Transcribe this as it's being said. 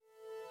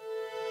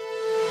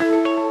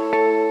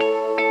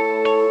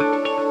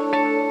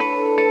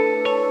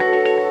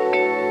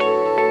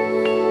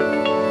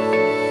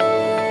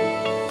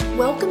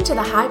to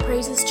the High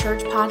Praises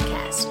Church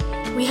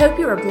podcast. We hope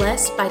you are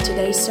blessed by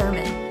today's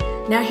sermon.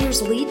 Now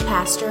here's lead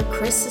pastor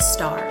Chris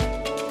Starr.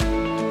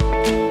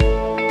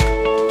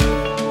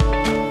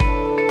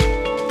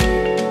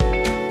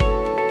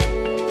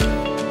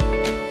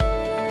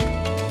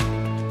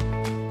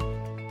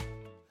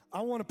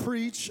 I want to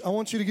preach. I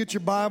want you to get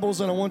your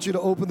Bibles and I want you to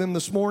open them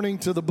this morning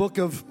to the book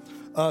of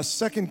 1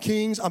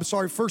 Kings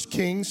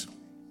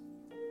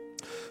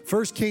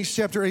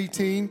chapter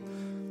 18.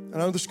 I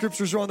know the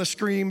scriptures are on the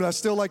screen, but I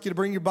still like you to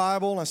bring your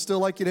Bible, and I still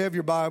like you to have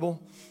your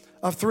Bible.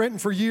 I've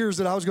threatened for years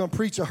that I was going to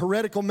preach a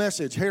heretical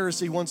message,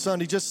 heresy, one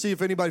Sunday, just to see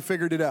if anybody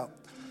figured it out.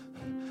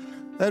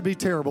 That'd be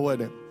terrible,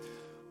 wouldn't it?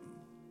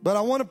 But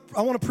I want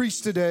to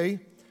preach today,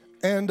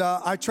 and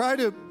I try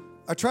to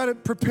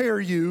prepare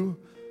you.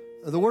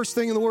 The worst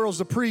thing in the world is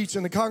to preach,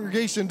 and the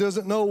congregation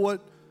doesn't know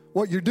what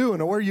you're doing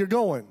or where you're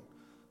going.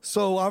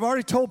 So I've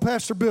already told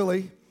Pastor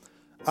Billy,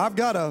 I've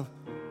got a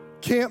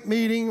camp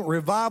meeting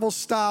revival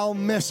style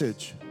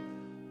message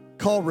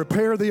called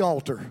Repair the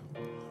Altar.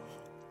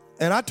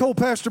 And I told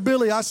Pastor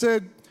Billy, I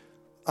said,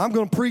 I'm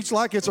going to preach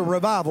like it's a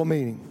revival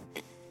meeting.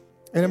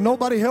 And if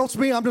nobody helps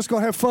me, I'm just going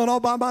to have fun all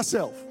by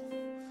myself.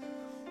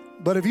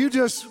 But if you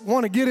just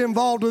want to get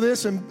involved with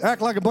this and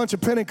act like a bunch of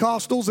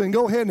Pentecostals, then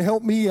go ahead and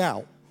help me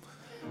out.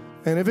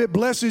 And if it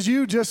blesses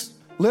you, just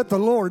let the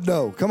Lord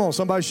know. Come on,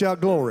 somebody shout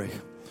glory.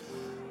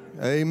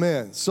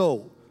 Amen.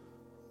 So,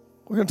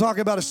 we're going to talk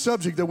about a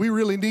subject that we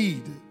really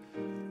need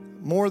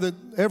more than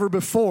ever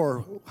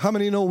before. How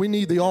many know we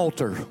need the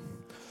altar?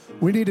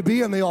 We need to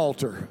be on the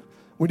altar.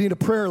 We need a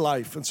prayer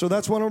life. And so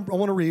that's what I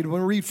want to read. I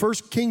want to read 1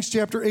 Kings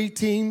chapter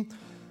 18,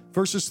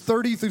 verses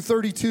 30 through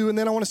 32, and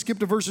then I want to skip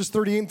to verses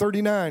 38 and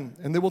 39,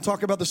 and then we'll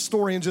talk about the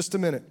story in just a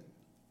minute.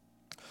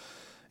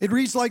 It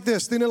reads like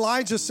this: Then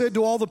Elijah said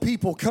to all the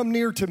people, "Come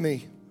near to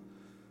me."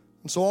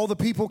 And so all the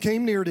people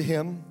came near to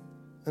him.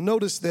 And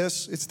notice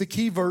this, it's the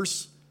key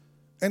verse.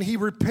 And he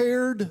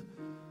repaired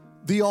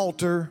the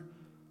altar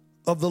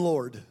of the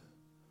Lord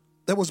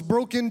that was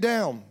broken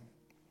down.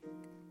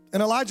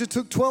 And Elijah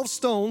took 12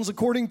 stones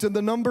according to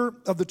the number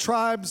of the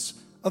tribes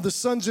of the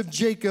sons of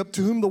Jacob,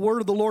 to whom the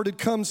word of the Lord had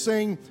come,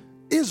 saying,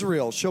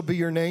 Israel shall be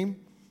your name.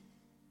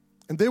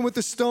 And then with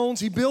the stones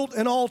he built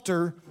an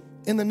altar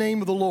in the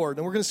name of the Lord.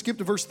 And we're going to skip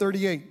to verse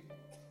 38.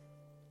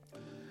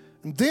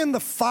 And then the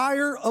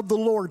fire of the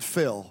Lord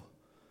fell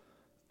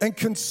and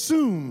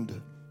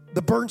consumed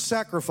the burnt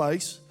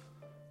sacrifice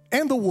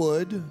and the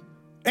wood,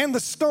 and the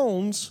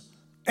stones,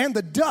 and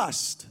the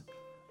dust,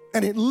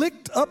 and it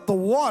licked up the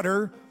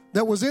water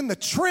that was in the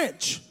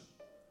trench.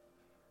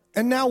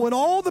 And now when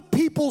all the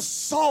people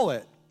saw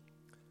it,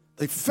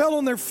 they fell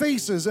on their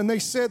faces, and they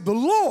said, The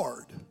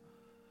Lord,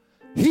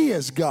 He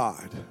is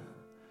God.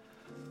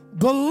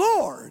 The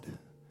Lord,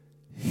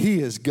 He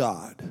is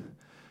God.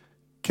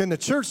 Can the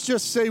church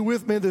just say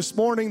with me this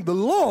morning, The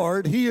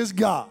Lord, He is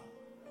God?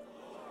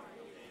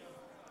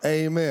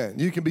 Amen.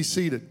 You can be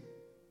seated.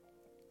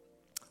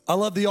 I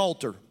love the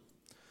altar.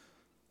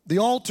 The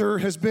altar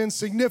has been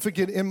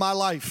significant in my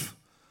life.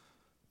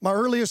 My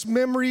earliest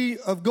memory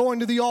of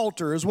going to the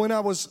altar is when I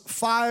was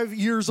 5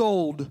 years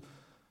old.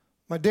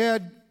 My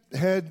dad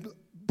had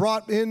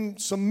brought in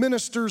some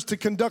ministers to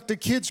conduct a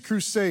kids'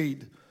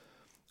 crusade.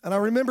 And I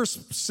remember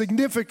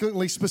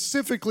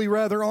specifically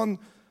on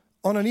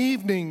an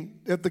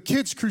evening at the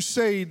kids'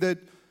 crusade that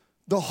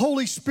the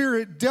Holy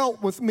Spirit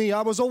dealt with me.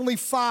 I was only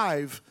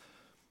 5.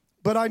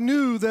 But I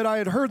knew that I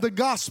had heard the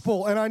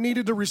gospel and I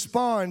needed to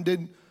respond.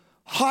 And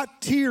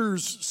hot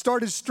tears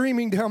started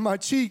streaming down my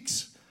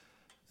cheeks.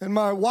 And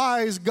my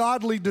wise,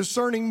 godly,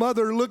 discerning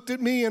mother looked at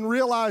me and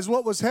realized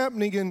what was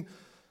happening and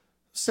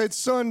said,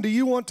 Son, do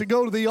you want to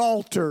go to the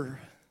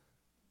altar?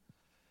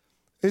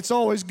 It's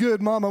always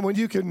good, Mama, when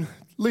you can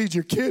lead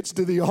your kids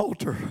to the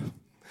altar.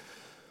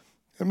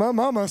 And my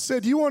mama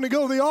said, you want to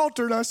go to the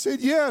altar? And I said,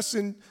 yes.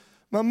 And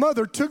my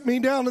mother took me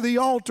down to the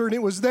altar, and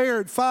it was there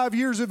at 5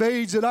 years of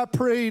age that I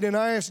prayed and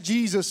I asked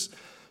Jesus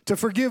to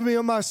forgive me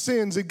of my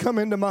sins and come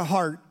into my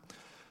heart.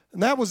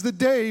 And that was the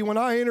day when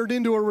I entered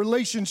into a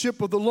relationship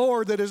with the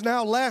Lord that has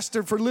now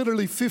lasted for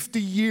literally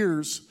 50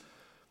 years.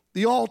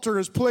 The altar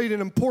has played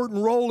an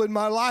important role in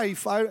my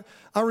life. I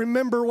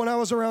remember when I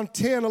was around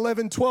 10,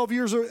 11, 12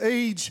 years of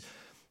age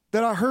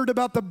that I heard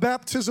about the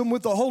baptism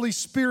with the Holy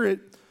Spirit.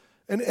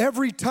 And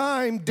every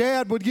time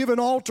Dad would give an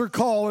altar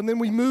call, and then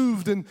we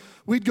moved and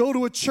we'd go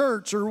to a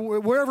church or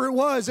wherever it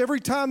was, every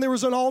time there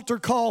was an altar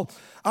call,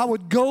 I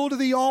would go to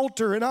the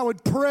altar and I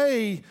would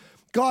pray,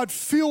 God,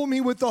 fill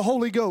me with the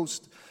Holy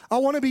Ghost. I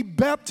want to be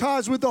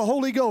baptized with the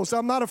Holy Ghost.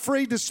 I'm not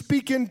afraid to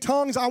speak in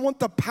tongues. I want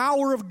the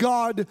power of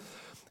God.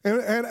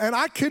 And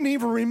I couldn't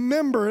even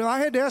remember. And I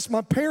had to ask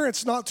my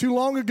parents not too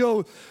long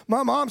ago.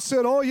 My mom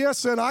said, oh,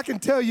 yes, and I can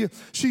tell you.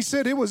 She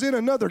said it was in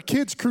another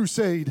kids'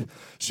 crusade.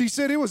 She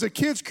said it was a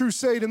kids'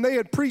 crusade, and they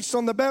had preached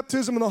on the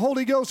baptism of the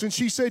Holy Ghost. And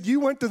she said, you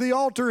went to the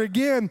altar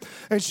again.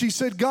 And she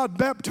said, God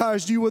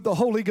baptized you with the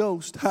Holy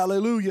Ghost.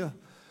 Hallelujah.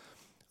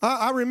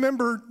 I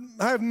remember,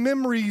 I have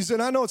memories,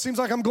 and I know it seems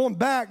like I'm going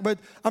back, but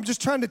I'm just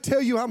trying to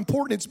tell you how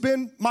important it's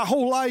been my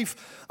whole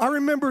life. I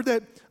remember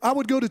that I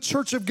would go to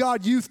Church of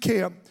God youth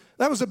camp.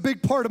 That was a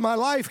big part of my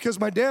life because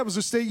my dad was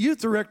a state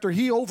youth director.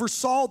 He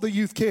oversaw the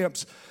youth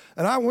camps.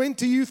 And I went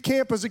to youth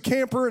camp as a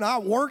camper, and I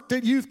worked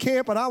at youth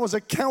camp, and I was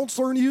a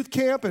counselor in youth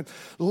camp. And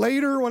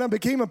later, when I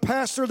became a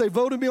pastor, they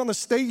voted me on the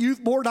state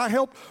youth board. I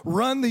helped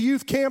run the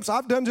youth camps.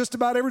 I've done just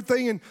about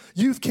everything in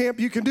youth camp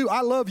you can do. I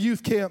love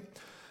youth camp.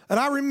 And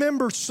I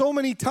remember so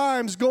many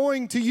times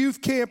going to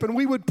youth camp, and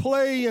we would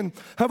play and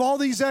have all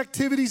these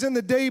activities in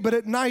the day, but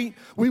at night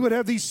we would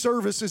have these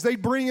services.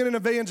 They'd bring in an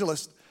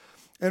evangelist,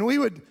 and we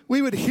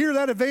would hear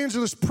that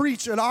evangelist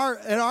preach at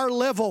our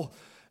level,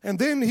 and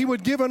then he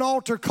would give an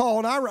altar call.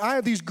 And I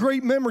have these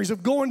great memories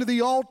of going to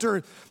the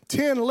altar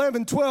 10,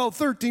 11, 12,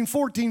 13,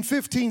 14,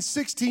 15,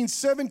 16,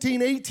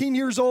 17, 18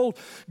 years old,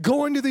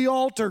 going to the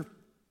altar.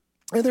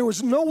 And there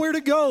was nowhere to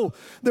go.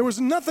 There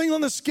was nothing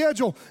on the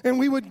schedule. And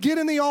we would get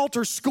in the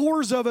altar,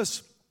 scores of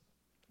us,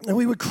 and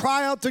we would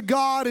cry out to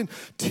God, and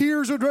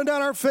tears would run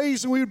down our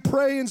face, and we would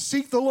pray and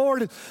seek the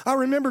Lord. And I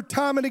remember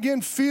time and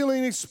again feeling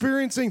and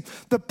experiencing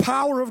the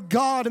power of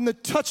God and the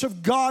touch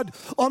of God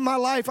on my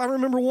life. I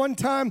remember one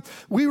time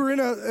we were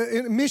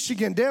in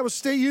Michigan. Dad was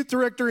state youth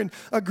director, and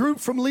a group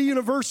from Lee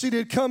University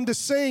had come to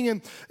sing,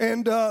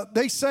 and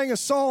they sang a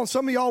song.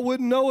 Some of y'all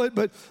wouldn't know it,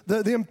 but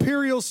the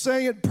Imperials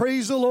sang it,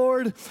 "Praise the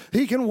Lord.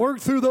 He can work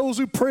through those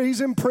who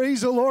praise Him. Praise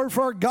the Lord,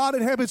 for our God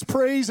inhabits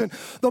praise." And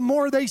the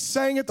more they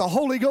sang it, the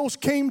Holy Ghost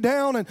came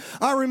down. And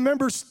I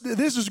remember,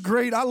 this is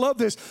great, I love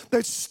this,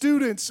 that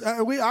students,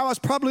 I was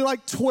probably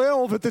like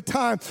 12 at the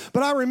time,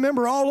 but I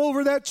remember all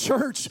over that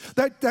church,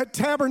 that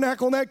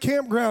tabernacle and that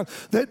campground,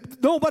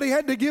 that nobody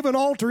had to give an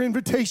altar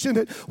invitation,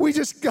 that we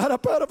just got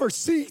up out of our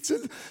seats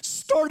and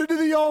started to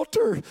the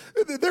altar.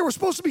 There was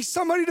supposed to be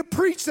somebody to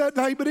preach that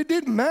night, but it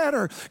didn't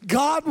matter.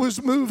 God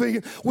was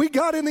moving. We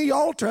got in the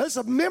altar. That's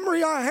a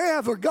memory I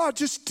have where God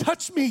just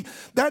touched me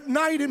that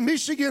night in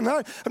Michigan.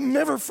 I've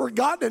never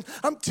forgotten it.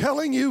 I'm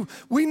telling you,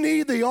 we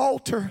need the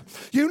altar.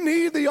 You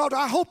need the altar.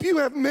 I hope you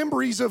have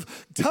memories of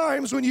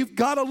times when you've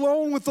got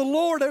alone with the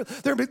Lord. There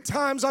have been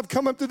times I've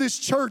come up to this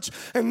church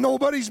and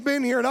nobody's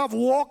been here, and I've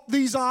walked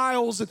these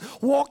aisles and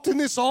walked in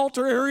this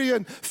altar area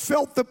and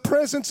felt the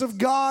presence of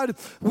God.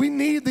 We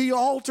need the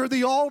altar.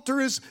 The altar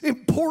is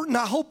important.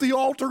 I hope the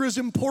altar is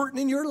important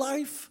in your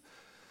life.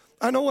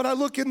 I know when I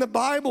look in the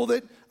Bible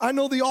that I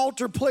know the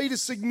altar played a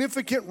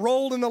significant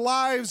role in the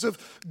lives of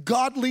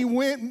godly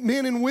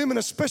men and women,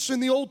 especially in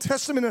the Old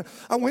Testament. And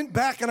I went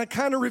back and I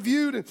kind of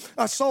reviewed, and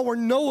I saw where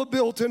Noah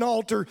built an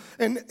altar,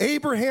 and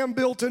Abraham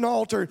built an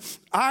altar,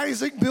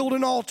 Isaac built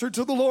an altar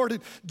to the Lord,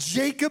 and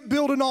Jacob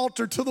built an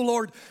altar to the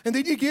Lord. And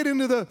then you get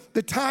into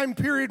the time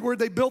period where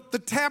they built the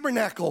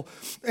tabernacle,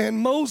 and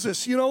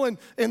Moses, and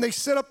they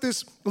set up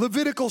this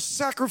Levitical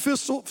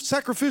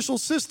sacrificial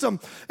system.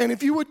 And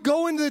if you would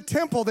go into the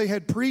temple, they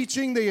had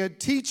preaching, they had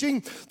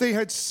teaching, they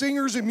had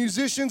singers and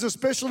musicians,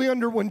 especially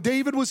under when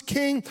David was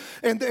king,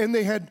 and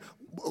they had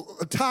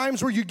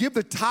times where you give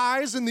the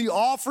tithes and the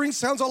offering.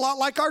 Sounds a lot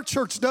like our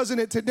church, doesn't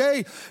it,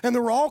 today? And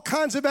there were all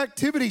kinds of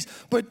activities.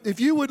 But if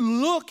you would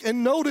look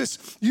and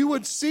notice, you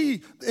would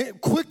see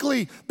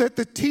quickly that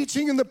the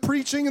teaching and the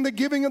preaching and the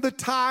giving of the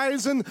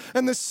tithes and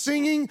the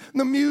singing and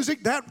the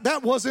music,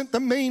 that wasn't the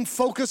main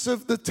focus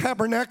of the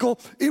tabernacle.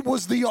 It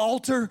was the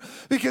altar,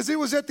 because it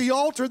was at the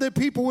altar that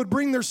people would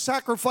bring their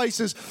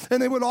sacrifices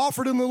and they would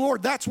offer them to the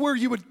Lord. That's where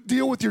you would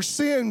deal with your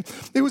sin.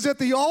 It was at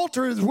the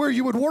altar where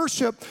you would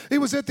worship. It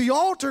was at the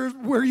altar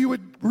where you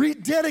would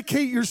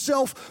rededicate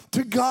yourself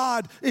to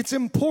God. It's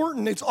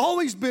important. It's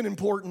always been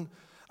important.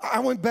 I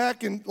went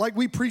back and like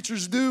we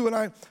preachers do, and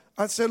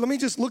I said, let me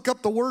just look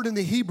up the word in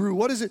the Hebrew.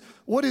 What is it?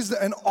 What is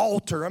an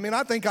altar? I mean,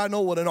 I think I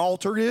know what an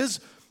altar is,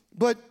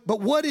 but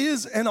what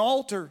is an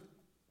altar?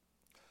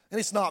 And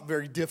it's not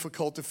very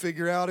difficult to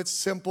figure out. It's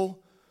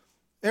simple.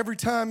 Every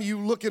time you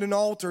look at an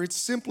altar, it's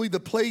simply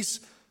the place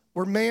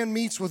where man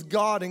meets with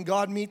God and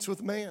God meets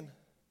with man.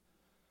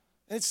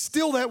 And it's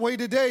still that way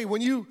today.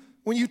 When you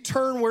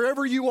turn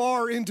wherever you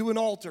are into an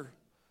altar,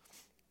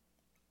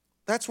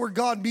 that's where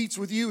God meets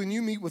with you and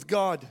you meet with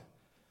God.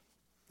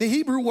 The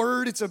Hebrew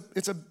word, it's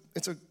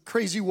a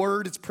crazy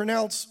word. It's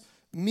pronounced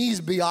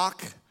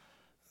mizbeach.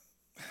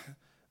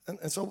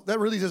 And so that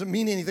really doesn't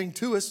mean anything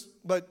to us,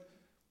 but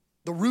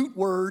the root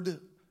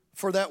word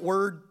for that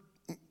word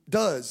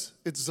does.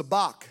 It's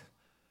zabach,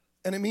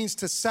 and it means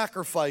to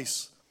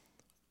sacrifice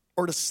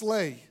or to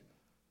slay.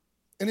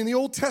 And in the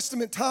Old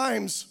Testament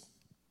times,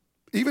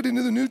 even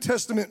into the New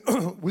Testament,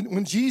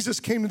 when Jesus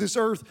came to this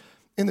earth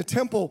in the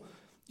temple,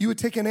 you would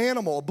take an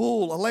animal, a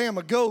bull, a lamb,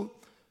 a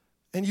goat,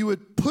 and you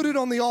would put it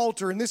on the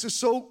altar. And this is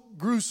so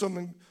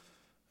gruesome,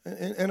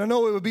 and I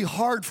know it would be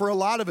hard for a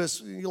lot of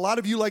us. A lot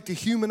of you like to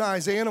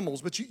humanize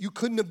animals, but you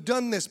couldn't have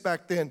done this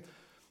back then.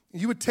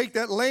 You would take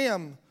that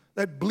lamb,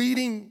 that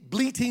bleating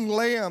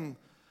lamb,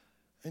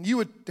 and you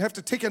would have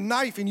to take a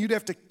knife and you'd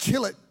have to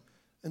kill it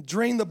and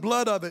drain the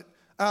blood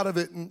out of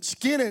it and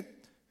skin it.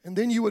 And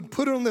then you would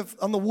put it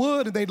on the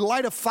wood, and they'd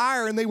light a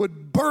fire and they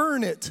would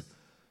burn it.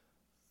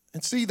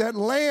 And see, that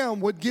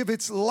lamb would give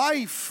its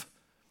life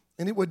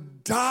and it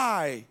would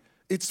die.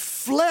 Its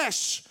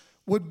flesh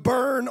would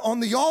burn on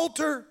the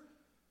altar.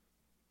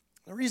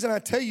 The reason I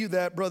tell you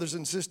that, brothers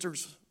and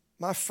sisters,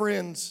 my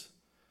friends,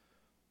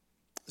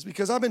 is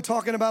because I've been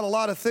talking about a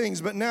lot of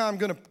things, but now I'm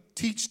going to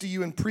teach to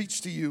you and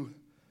preach to you.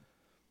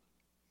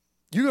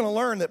 You're going to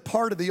learn that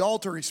part of the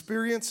altar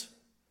experience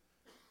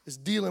is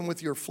dealing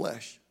with your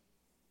flesh.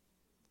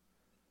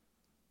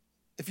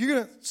 If you're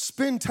going to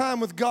spend time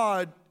with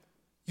God,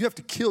 you have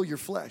to kill your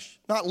flesh.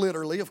 Not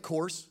literally, of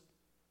course,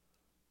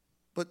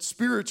 but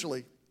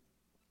spiritually.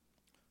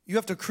 You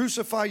have to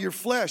crucify your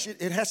flesh.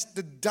 It has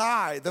to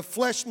die. The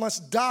flesh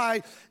must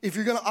die if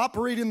you're going to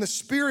operate in the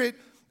Spirit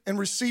and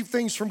receive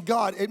things from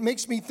God. It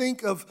makes me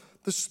think of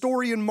the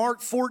story in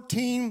Mark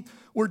 14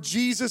 where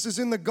Jesus is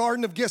in the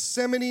Garden of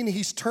Gethsemane and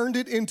he's turned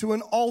it into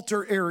an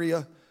altar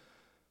area.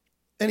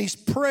 And he's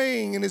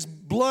praying, and his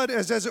blood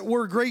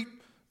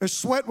his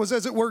sweat was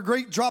as it were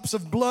great drops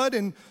of blood,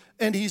 and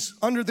he's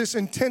under this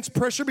intense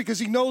pressure because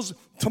he knows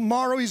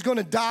tomorrow he's going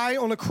to die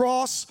on a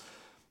cross.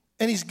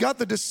 And he's got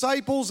the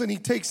disciples, and he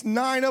takes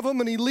 9 of them,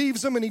 and he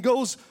leaves them, and he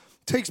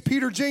takes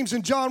Peter, James,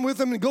 and John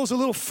with him, and goes a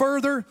little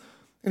further.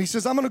 And he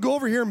says, I'm going to go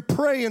over here and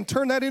pray and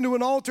turn that into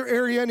an altar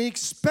area. And he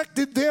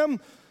expected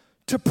them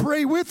to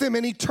pray with him.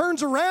 And he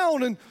turns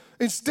around, and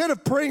instead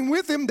of praying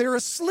with him, they're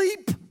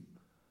asleep.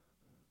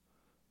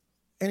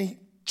 And he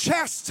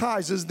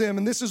chastises them.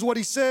 And this is what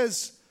he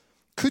says,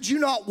 could you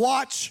not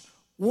watch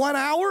 1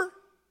 hour?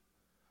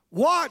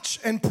 Watch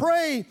and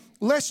pray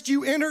lest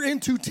you enter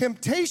into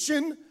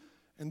temptation.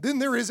 And then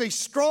there is a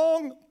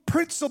strong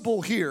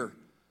principle here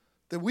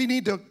that we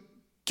need to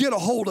get a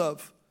hold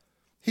of.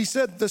 He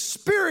said, the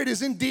spirit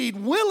is indeed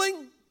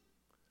willing,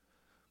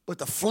 but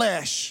the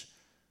flesh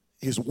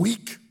is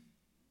weak.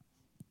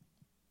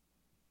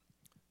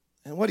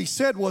 And what he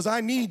said was,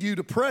 I need you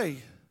to pray,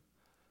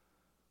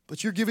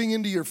 but you're giving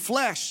into your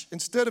flesh.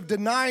 Instead of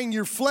denying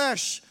your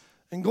flesh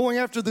and going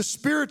after the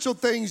spiritual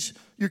things,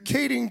 you're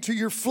catering to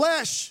your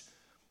flesh.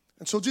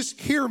 And so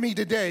just hear me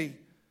today,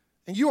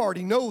 and you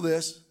already know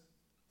this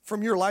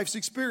from your life's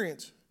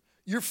experience.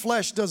 Your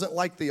flesh doesn't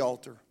like the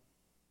altar.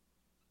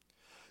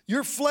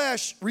 Your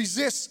flesh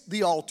resists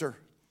the altar.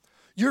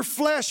 Your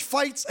flesh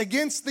fights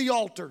against the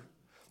altar.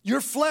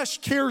 Your flesh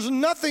cares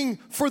nothing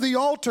for the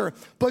altar,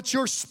 but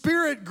your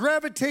spirit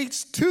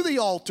gravitates to the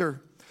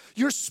altar.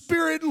 Your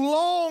spirit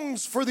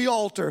longs for the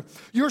altar.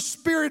 Your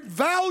spirit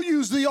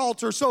values the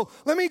altar. So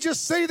let me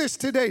just say this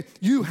today.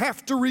 You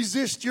have to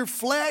resist your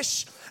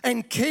flesh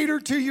and cater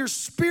to your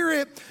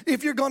spirit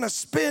if you're going to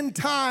spend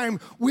time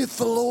with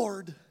the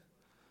Lord.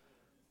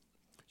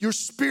 Your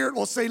spirit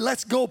will say,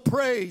 let's go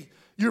pray.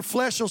 Your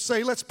flesh will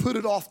say, let's put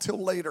it off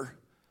till later.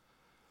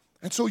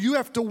 And so you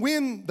have to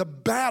win the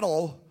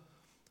battle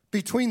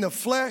between the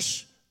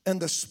flesh and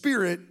the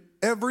spirit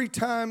every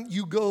time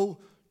you go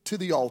to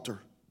the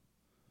altar.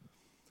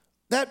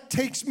 That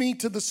takes me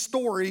to the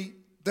story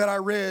that I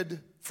read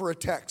for a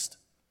text.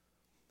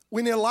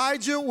 When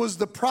Elijah was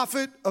the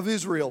prophet of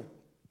Israel,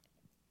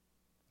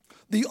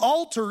 the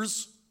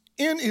altars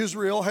in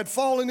Israel had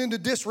fallen into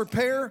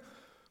disrepair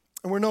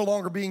and were no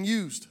longer being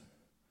used.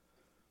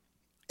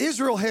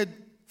 Israel had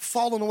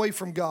fallen away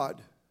from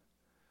God.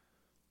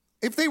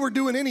 If they were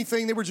doing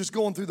anything, they were just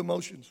going through the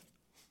motions.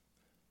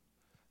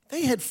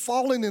 They had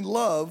fallen in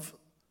love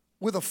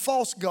with a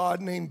false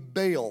god named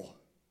Baal.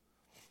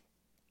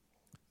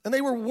 And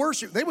they were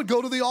worshiping. They would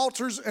go to the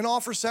altars and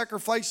offer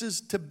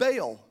sacrifices to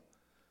Baal,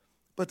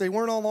 but they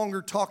were no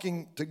longer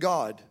talking to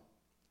God.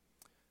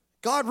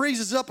 God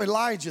raises up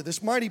Elijah,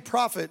 this mighty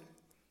prophet,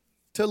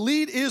 to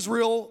lead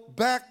Israel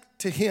back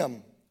to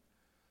him,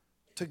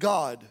 to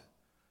God.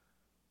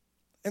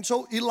 And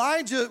so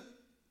Elijah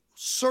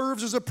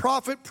serves as a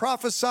prophet,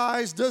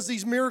 prophesies, does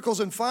these miracles,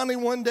 and finally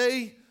one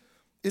day,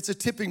 it's a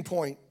tipping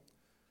point.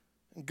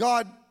 And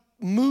God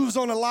moves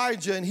on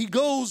Elijah, and he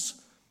goes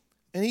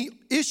and he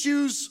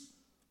issues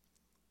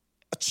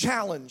a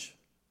challenge.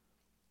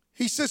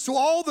 He says to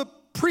all the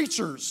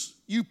preachers,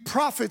 you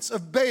prophets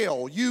of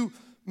Baal, you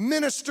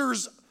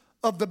ministers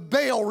of the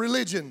Baal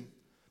religion,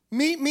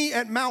 meet me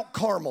at Mount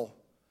Carmel,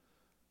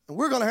 and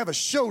we're going to have a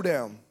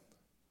showdown.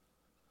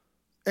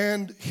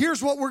 And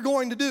here's what we're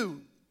going to do.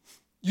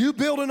 You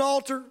build an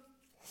altar.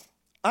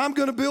 I'm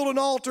going to build an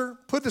altar,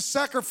 put the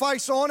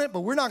sacrifice on it, but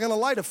we're not going to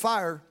light a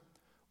fire.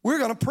 We're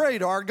going to pray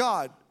to our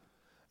God.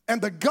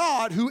 And the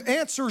God who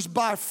answers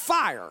by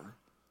fire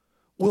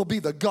will be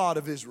the God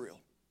of Israel.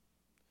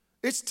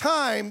 It's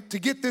time to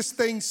get this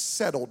thing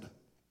settled.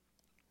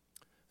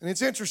 And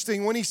it's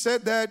interesting, when he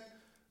said that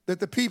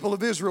the people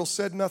of Israel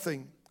said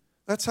nothing.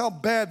 That's how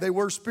bad they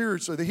were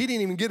spiritually, that he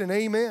didn't even get an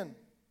amen.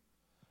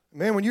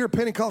 Man, when you're a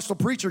Pentecostal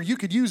preacher, you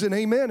could use an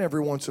amen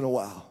every once in a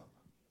while.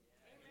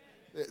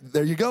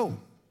 There you go.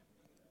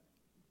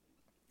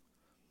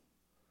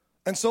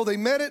 And so they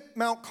met at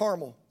Mount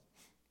Carmel.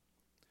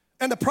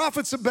 And the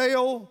prophets of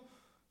Baal,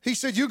 he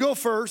said, you go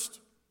first.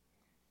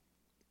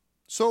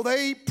 So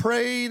they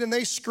prayed and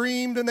they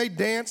screamed and they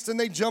danced and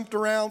they jumped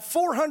around.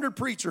 400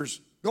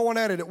 preachers going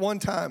at it at one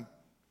time.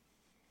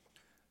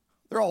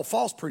 They're all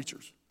false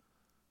preachers.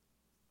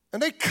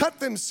 And they cut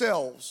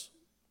themselves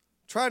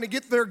trying to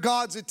get their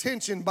God's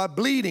attention by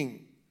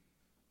bleeding,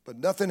 but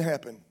nothing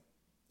happened.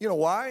 You know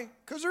why?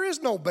 Because there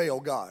is no Baal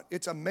God.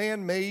 It's a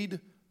man-made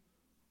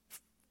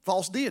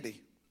false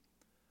deity.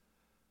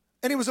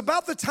 And it was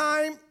about the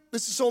time,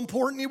 this is so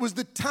important, it was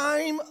the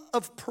time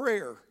of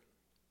prayer,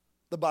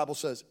 the Bible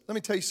says. Let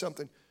me tell you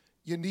something.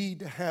 You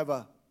need to have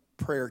a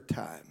prayer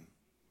time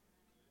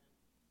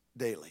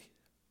daily.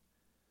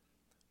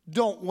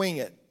 Don't wing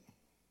it.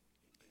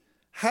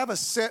 Have a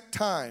set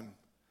time.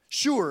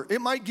 Sure,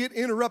 it might get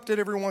interrupted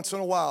every once in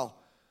a while,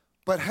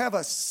 but have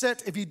a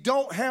set. If you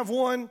don't have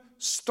one,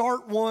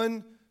 start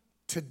one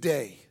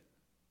today.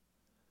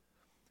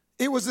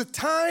 It was a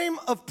time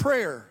of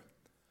prayer.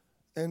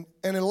 And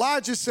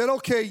Elijah said,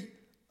 okay,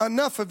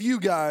 enough of you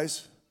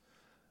guys.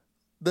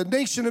 The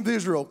nation of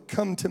Israel,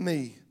 come to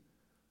me.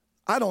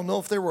 I don't know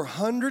if there were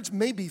hundreds,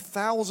 maybe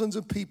thousands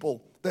of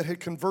people that had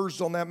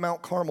converged on that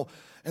Mount Carmel.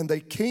 And they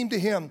came to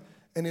him.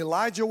 And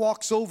Elijah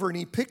walks over and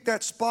he picked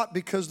that spot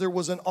because there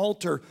was an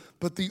altar,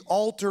 but the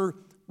altar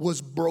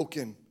was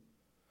broken.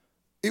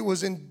 It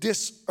was in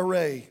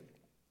disarray.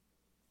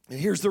 And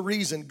here's the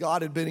reason: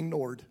 God had been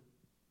ignored.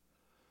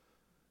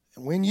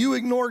 And when you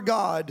ignore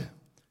God,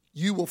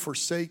 you will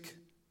forsake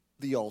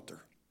the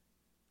altar.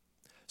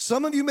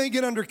 Some of you may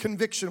get under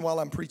conviction while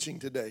I'm preaching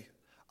today.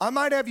 I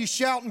might have you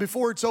shouting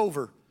before it's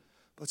over,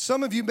 but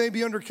some of you may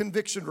be under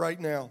conviction right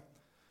now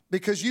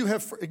because you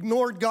have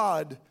ignored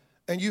God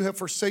and you have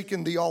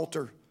forsaken the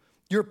altar.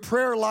 Your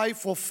prayer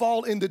life will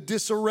fall into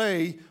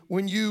disarray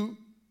when you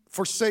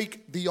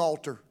forsake the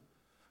altar.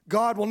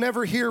 God will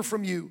never hear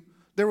from you.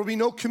 There will be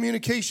no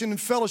communication and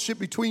fellowship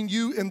between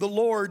you and the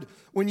Lord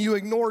when you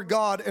ignore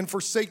God and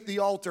forsake the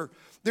altar.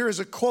 There is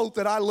a quote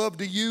that I love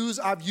to use.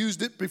 I've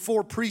used it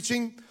before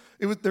preaching.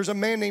 There's a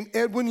man named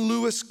Edwin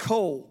Lewis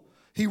Cole.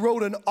 He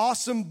wrote an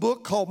awesome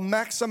book called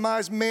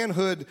Maximize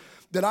Manhood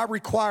that I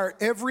require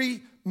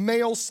every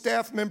male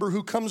staff member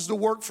who comes to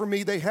work for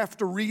me, they have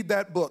to read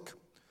that book.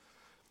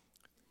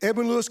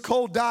 Edwin Lewis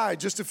Cole died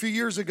just a few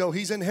years ago.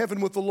 He's in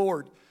heaven with the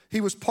Lord.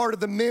 He was part of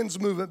the men's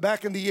movement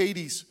back in the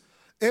 80s.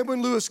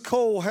 Edwin Lewis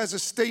Cole has a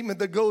statement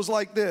that goes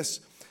like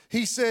this.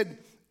 He said,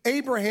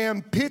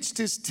 Abraham pitched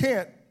his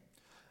tent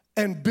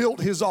and built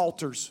his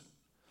altars.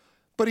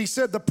 But he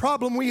said the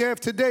problem we have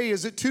today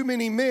is that too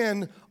many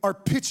men are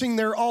pitching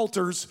their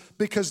altars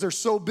because they're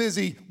so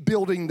busy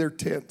building their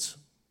tents.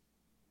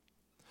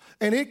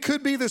 And it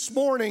could be this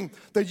morning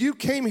that you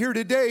came here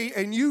today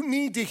and you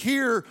need to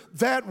hear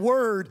that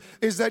word,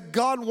 is that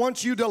God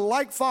wants you to,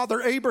 like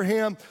Father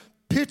Abraham,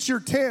 pitch your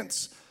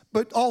tents,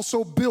 but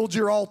also build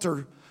your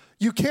altar.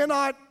 You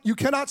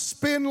cannot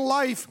spend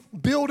life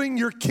building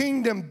your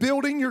kingdom,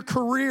 building your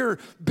career,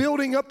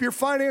 building up your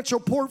financial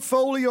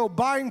portfolio,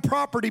 buying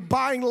property,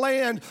 buying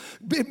land,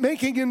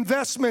 making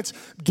investments,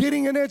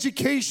 getting an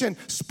education,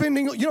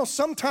 spending,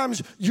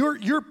 sometimes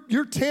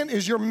your tent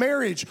is your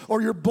marriage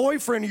or your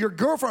boyfriend or your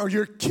girlfriend or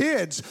your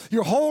kids.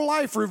 Your whole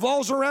life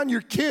revolves around your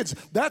kids.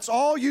 That's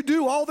all you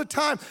do all the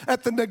time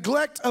at the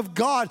neglect of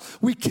God.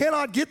 We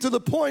cannot get to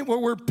the point where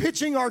we're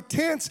pitching our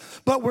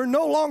tents, but we're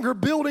no longer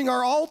building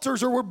our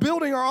altars, or we're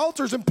building our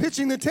altars and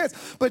pitching the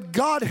tents. But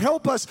God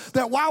help us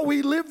that while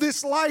we live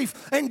this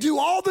life and do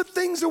all the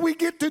things that we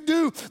get to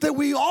do, that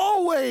we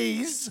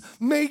always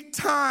make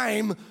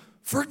time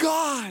for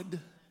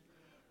God.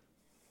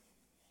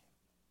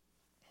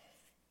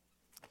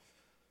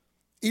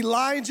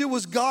 Elijah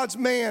was God's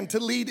man to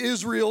lead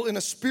Israel in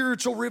a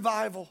spiritual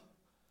revival.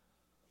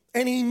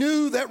 And he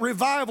knew that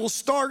revival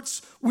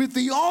starts with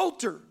the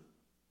altar.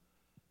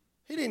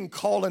 He didn't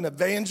call an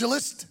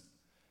evangelist.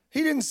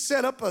 He didn't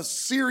set up a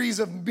series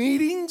of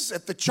meetings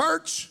at the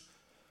church.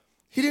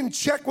 He didn't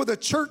check with a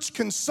church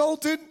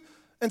consultant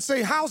and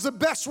say, how's the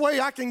best way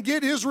I can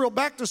get Israel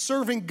back to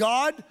serving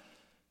God?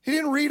 He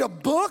didn't read a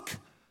book.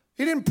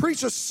 He didn't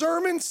preach a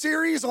sermon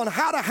series on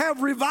how to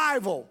have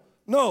revival.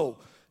 No,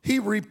 he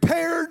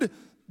repaired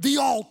the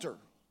altar.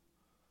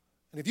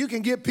 And if you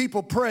can get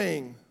people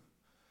praying,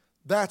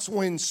 that's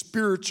when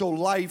spiritual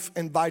life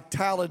and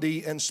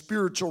vitality and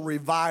spiritual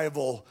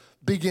revival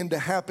begin to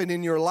happen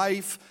in your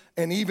life,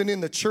 and even in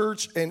the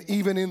church, and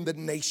even in the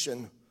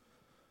nation.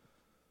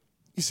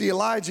 You see,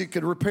 Elijah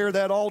could repair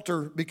that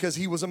altar because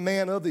he was a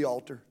man of the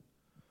altar.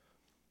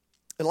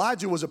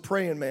 Elijah was a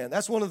praying man.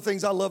 That's one of the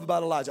things I love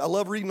about Elijah. I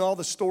love reading all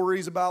the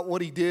stories about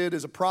what he did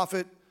as a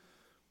prophet.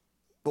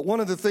 But one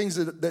of the things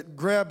that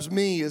grabs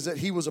me is that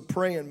he was a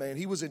praying man.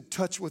 He was in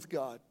touch with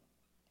God.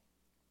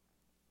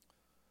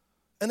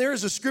 And there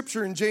is a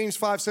scripture in James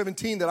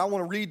 5:17 that I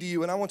want to read to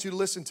you, and I want you to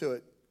listen to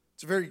it.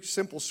 It's a very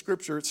simple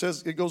scripture.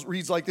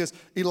 Reads like this.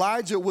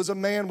 Elijah was a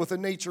man with a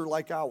nature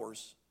like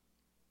ours.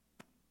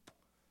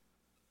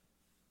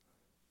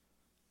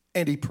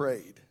 And he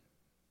prayed.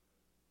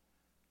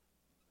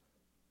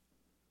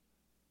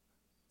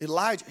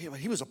 Elijah,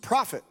 he was a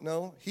prophet.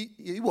 No,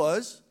 he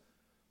was.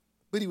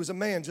 But he was a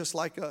man just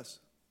like us.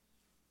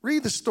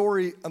 Read the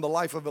story of the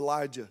life of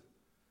Elijah.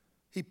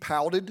 He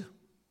pouted.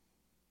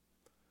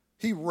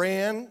 He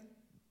ran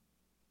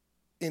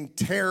in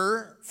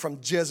terror from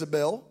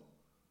Jezebel.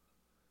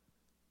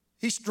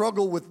 He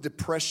struggled with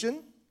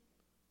depression.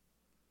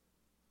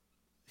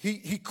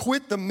 He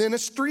quit the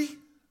ministry.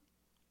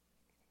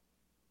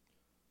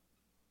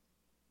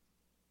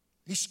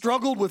 He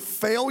struggled with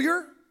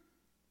failure.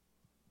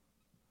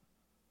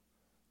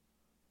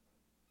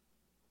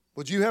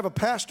 Would you have a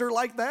pastor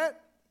like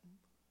that?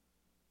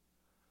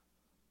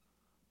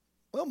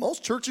 Well,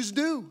 most churches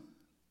do,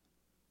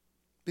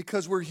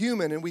 because we're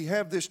human and we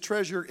have this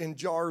treasure in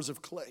jars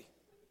of clay.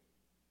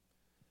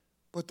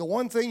 But the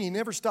one thing he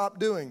never stopped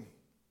doing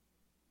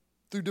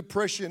through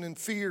depression and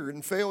fear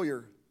and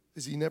failure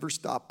is he never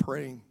stopped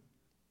praying.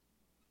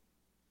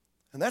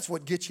 And that's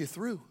what gets you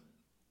through.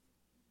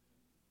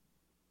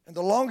 And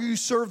the longer you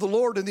serve the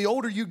Lord and the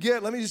older you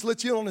get, let me just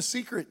let you in on a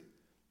secret.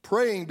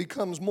 Praying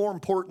becomes more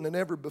important than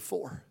ever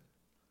before.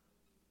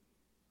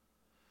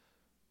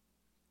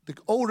 The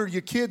older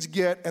your kids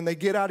get and they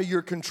get out of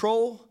your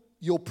control,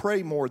 you'll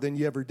pray more than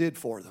you ever did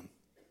for them.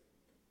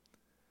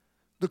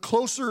 The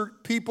closer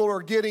people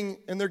are getting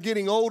and they're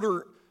getting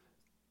older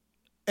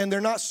and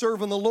they're not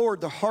serving the Lord,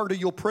 the harder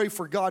you'll pray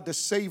for God to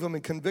save them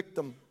and convict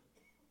them.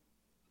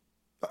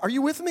 Are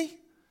you with me?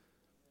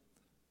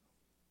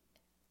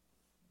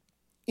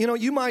 You know,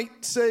 you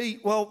might say,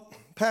 well,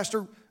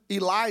 Pastor,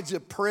 Elijah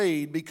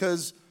prayed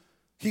because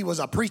he was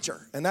a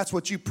preacher, and that's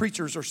what you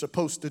preachers are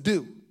supposed to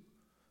do.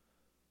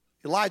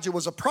 Elijah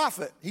was a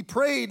prophet. He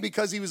prayed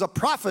because he was a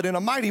prophet and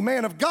a mighty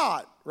man of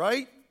God,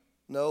 right?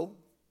 No,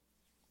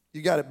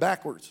 you got it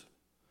backwards.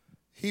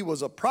 He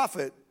was a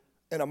prophet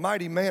and a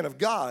mighty man of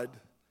God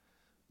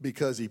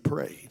because he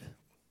prayed.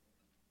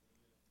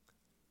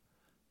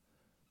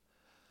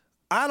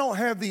 I don't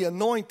have the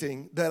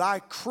anointing that I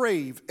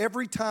crave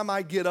every time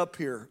I get up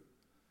here.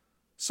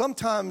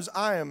 Sometimes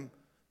I am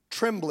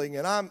trembling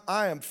and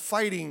I am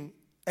fighting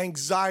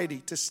anxiety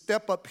to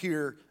step up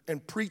here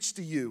and preach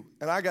to you.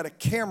 And I got a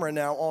camera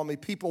now on me,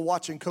 people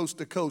watching coast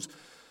to coast,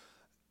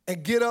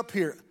 and get up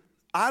here.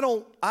 I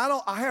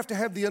have to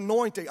have the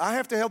anointing. I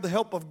have to have the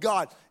help of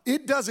God.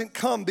 It doesn't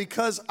come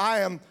because I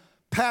am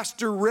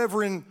pastor,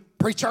 reverend,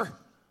 preacher.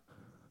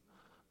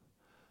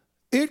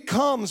 It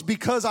comes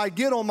because I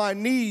get on my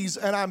knees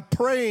and I'm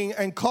praying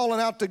and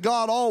calling out to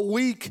God all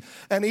week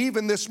and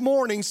even this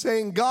morning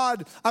saying,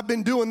 God, I've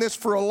been doing this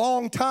for a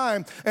long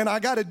time and I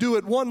got to do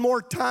it one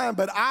more time,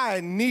 but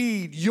I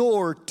need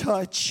your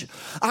touch.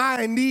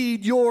 I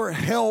need your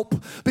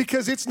help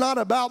because it's not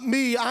about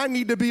me. I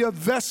need to be a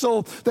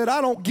vessel that I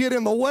don't get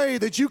in the way,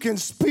 that you can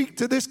speak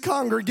to this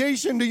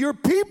congregation, to your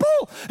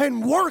people,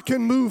 and work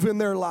and move in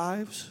their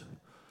lives.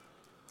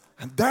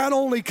 And that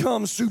only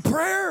comes through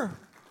prayer.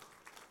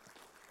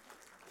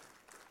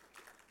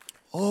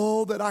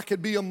 Oh, that I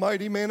could be a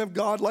mighty man of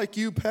God like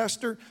you,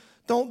 Pastor.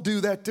 Don't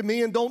do that to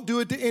me and don't do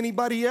it to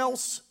anybody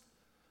else.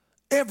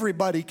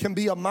 Everybody can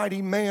be a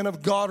mighty man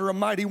of God or a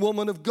mighty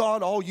woman of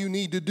God. All you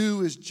need to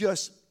do is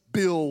just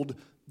build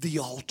the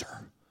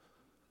altar.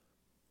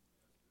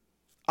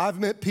 I've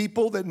met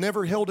people that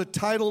never held a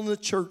title in the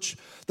church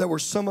that were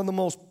some of the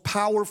most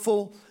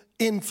powerful,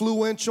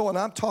 influential, and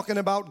I'm talking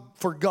about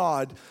for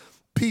God,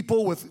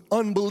 people with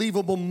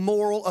unbelievable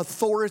moral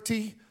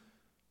authority.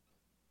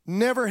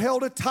 Never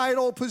held a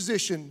title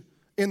position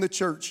in the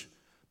church,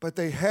 but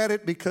they had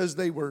it because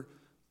they were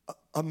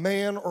a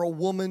man or a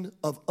woman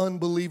of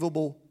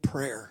unbelievable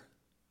prayer.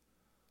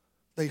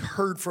 They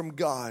heard from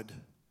God.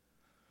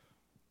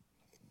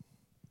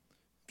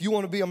 If you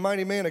want to be a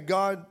mighty man of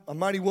God, a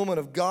mighty woman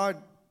of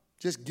God,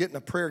 just get in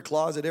a prayer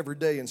closet every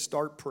day and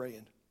start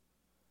praying.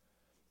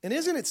 And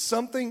isn't it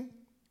something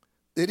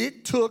that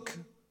it took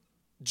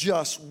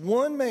just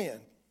one man,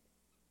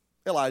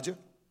 Elijah,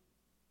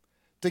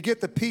 to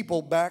get the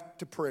people back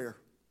to prayer?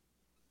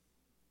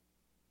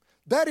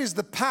 That is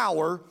the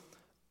power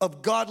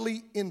of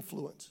godly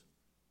influence.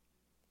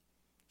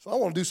 So I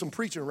want to do some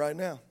preaching right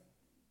now.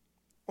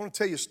 I want to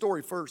tell you a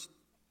story first.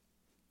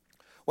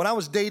 When I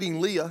was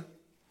dating Leah,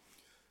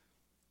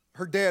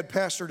 her dad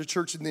pastored a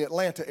church in the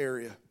Atlanta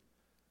area.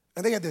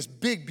 And they had this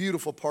big,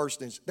 beautiful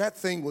parsonage. That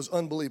thing was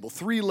unbelievable.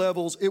 3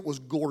 levels. It was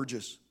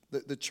gorgeous.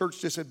 The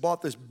church just had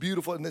bought this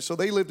beautiful, and so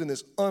they lived in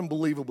this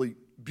unbelievably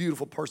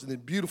beautiful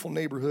parsonage, beautiful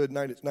neighborhood,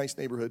 nice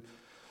neighborhood.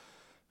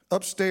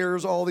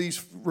 Upstairs, all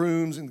these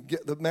rooms, and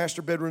the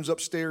master bedrooms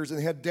upstairs, and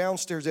they had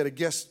downstairs, they had a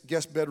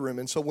guest bedroom.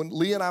 And so when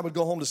Leah and I would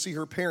go home to see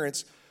her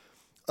parents,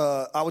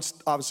 I would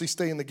obviously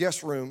stay in the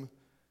guest room.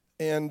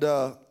 And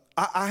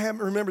I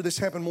haven't remember this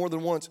happened more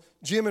than once.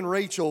 Jim and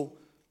Rachel,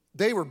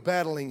 they were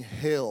battling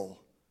hell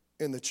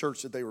in the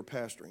church that they were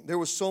pastoring. There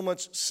was so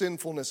much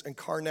sinfulness and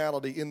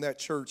carnality in that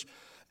church.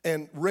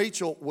 And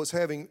Rachel was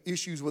having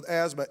issues with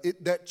asthma.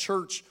 That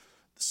church,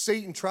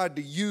 Satan tried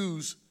to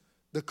use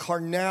the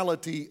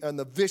carnality and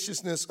the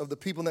viciousness of the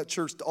people in that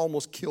church to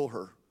almost kill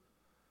her.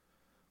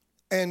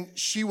 And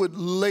she would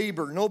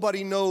labor.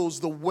 Nobody knows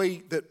the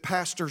weight that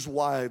pastors'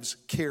 wives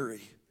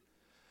carry.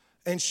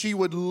 And she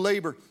would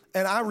labor.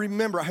 And I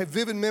remember, I have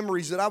vivid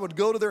memories that I would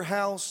go to their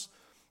house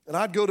and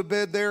I'd go to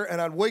bed there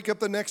and I'd wake up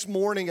the next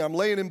morning. I'm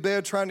laying in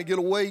bed trying to get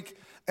awake,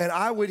 and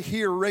I would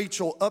hear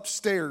Rachel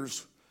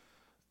upstairs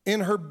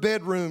In her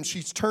bedroom,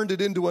 she's turned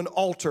it into an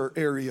altar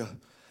area.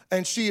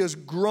 And she is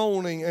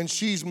groaning and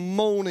she's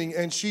moaning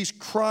and she's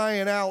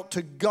crying out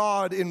to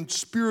God in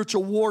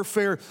spiritual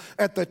warfare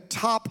at the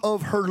top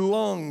of her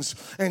lungs.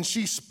 And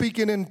she's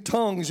speaking in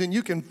tongues, and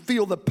you can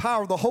feel the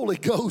power of the Holy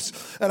Ghost.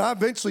 And I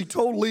eventually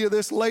told Leah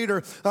this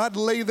later. I'd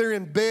lay there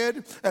in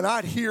bed and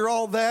I'd hear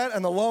all that.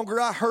 And the longer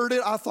I heard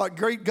it, I thought,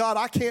 great God,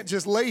 I can't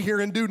just lay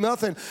here and do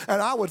nothing.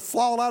 And I would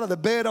fall out of the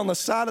bed on the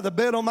side of the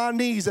bed on my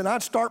knees, and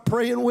I'd start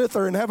praying with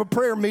her and have a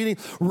prayer meeting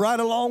right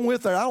along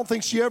with her. I don't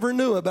think she ever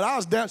knew it, but I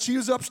was down. She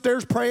was upstairs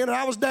praying, and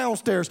I was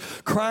downstairs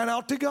crying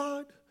out to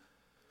God.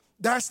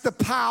 That's the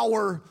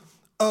power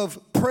of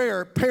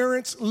prayer.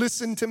 Parents,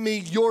 listen to me.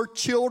 Your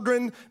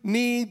children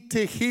need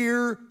to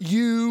hear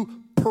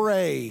you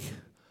pray.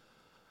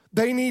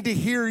 They need to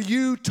hear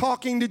you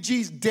talking to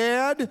Jesus.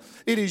 Dad,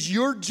 it is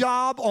your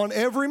job on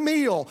every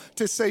meal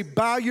to say,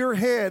 bow your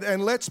head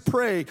and let's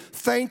pray.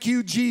 Thank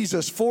you,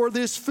 Jesus, for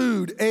this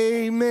food.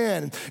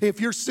 Amen.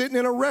 If you're sitting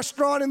in a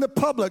restaurant in the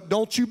public,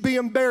 don't you be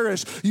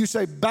embarrassed. You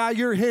say, bow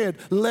your head,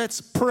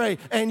 let's pray.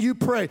 And you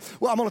pray.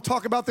 Well, I'm going to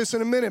talk about this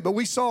in a minute, but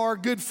we saw our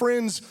good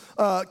friends,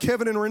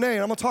 Kevin and Renee,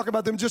 and I'm going to talk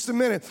about them in just a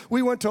minute.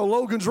 We went to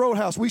Logan's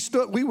Roadhouse.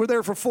 We were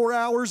there for 4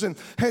 hours and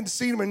hadn't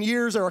seen them in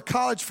years. They were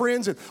college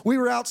friends, and we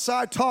were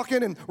outside talking.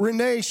 And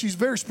Renee, she's a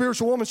very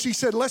spiritual woman. She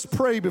said, let's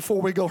pray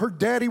before we go. Her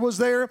daddy was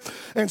there.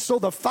 And so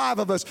the 5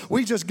 of us,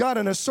 we just got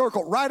in a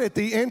circle right at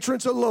the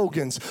entrance of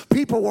Logan's.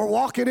 People were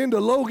walking into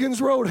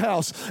Logan's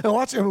Roadhouse and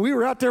watching. We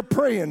were out there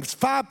praying.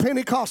 5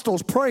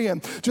 Pentecostals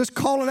praying, just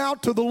calling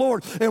out to the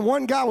Lord. And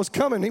one guy was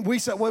coming. We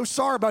said, well,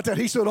 sorry about that.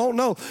 He said, oh,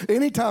 no,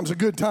 anytime's a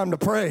good time to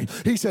pray.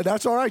 He said,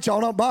 that's all right.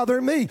 Y'all not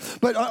bothering me.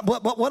 But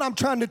what I'm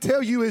trying to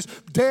tell you is,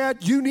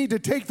 Dad, you need to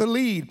take the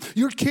lead.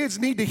 Your kids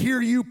need to hear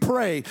you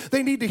pray.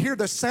 They need to hear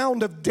the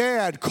sound of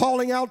Dad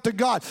calling out to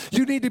God.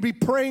 You need to be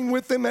praying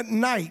with them at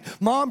night.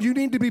 Mom, you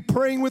need to be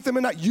praying with them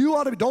at night. You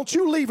ought to. Don't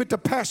you leave it to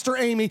Pastor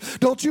Amy.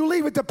 Don't you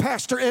leave it to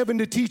Pastor Evan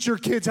to teach your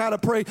kids how to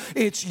pray.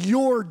 It's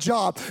your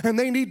job. And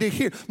they need to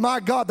hear, my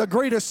God, the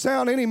greatest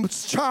sound any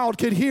child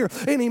could hear,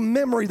 any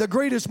memory, the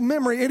greatest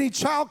memory any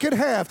child could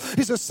have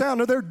is the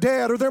sound of their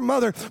dad or their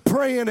mother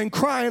praying and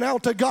crying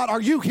out to God.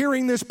 Are you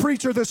hearing this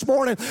preacher this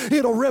morning?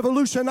 It'll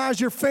revolutionize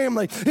your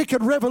family. It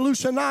could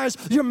revolutionize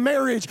your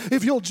marriage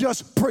if you'll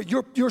just pray.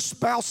 Your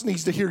spouse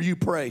needs to hear you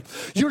pray.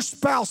 Your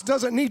spouse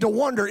doesn't need to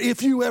wonder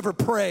if you ever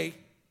pray.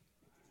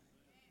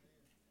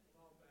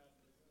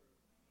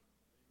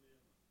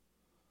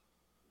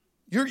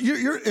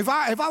 If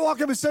I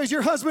walk up and say,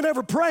 your husband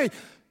ever pray?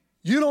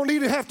 You don't need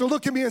to have to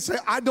look at me and say,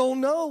 I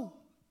don't know.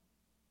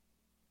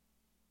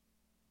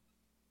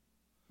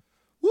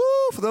 Woo,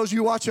 for those of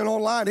you watching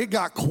online, it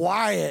got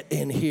quiet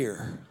in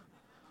here.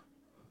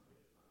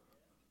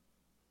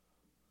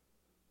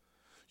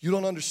 You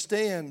don't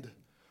understand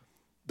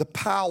the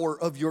power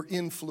of your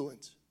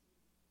influence.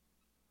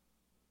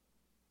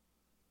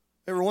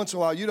 Every once in a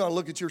while, you don't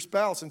look at your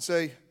spouse and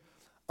say,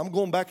 I'm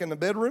going back in the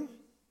bedroom.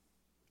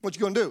 What you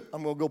going to do?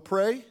 I'm going to go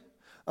pray.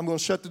 I'm going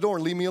to shut the door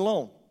and leave me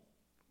alone.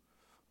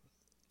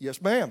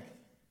 Yes, ma'am.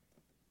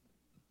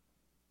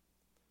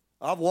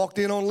 I've walked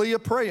in on Leah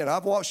praying.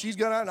 She's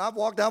got out, and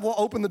I've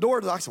opened the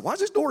door. I said, why is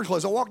this door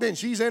closed? I walked in.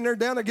 She's in there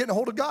down there getting a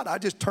hold of God. I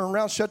just turn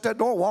around, shut that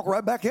door, and walk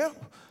right back out.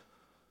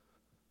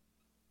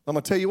 I'm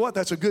going to tell you what,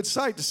 that's a good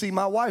sight to see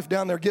my wife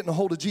down there getting a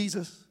hold of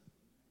Jesus.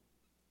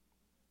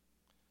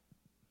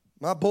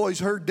 My boys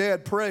heard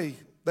Dad pray.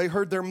 They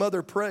heard their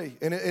mother pray.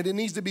 And it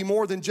needs to be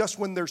more than just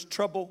when there's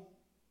trouble.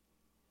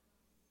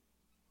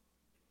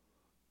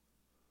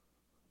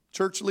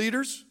 Church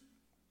leaders,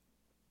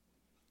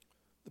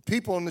 the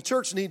people in the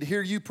church need to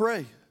hear you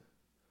pray. If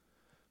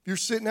you're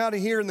sitting out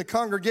here in the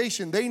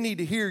congregation, they need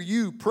to hear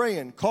you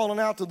praying, calling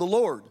out to the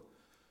Lord.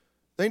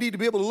 They need to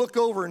be able to look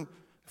over, and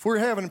if we're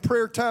having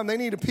prayer time, they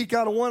need to peek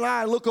out of one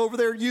eye and look over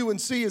there at you and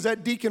see, is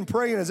that deacon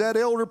praying? Is that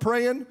elder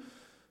praying?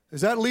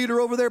 Is that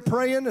leader over there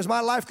praying? Is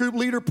my life group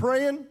leader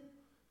praying?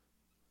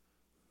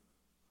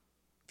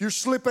 If you're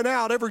slipping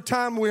out every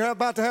time we're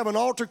about to have an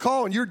altar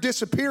call and you're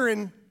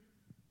disappearing,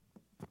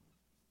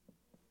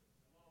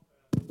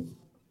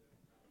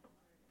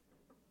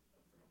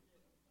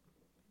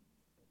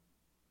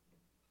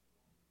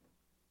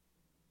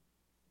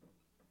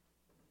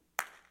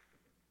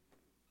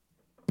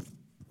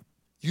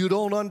 you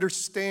don't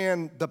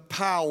understand the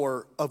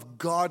power of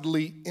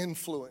godly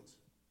influence.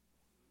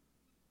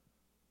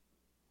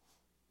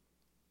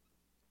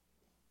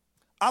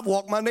 I've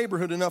walked my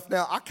neighborhood enough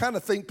now. I kind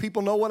of think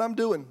people know what I'm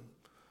doing.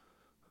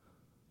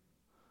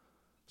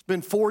 It's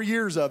been 4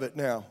 years of it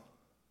now.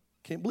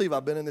 Can't believe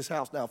I've been in this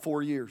house now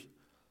 4 years.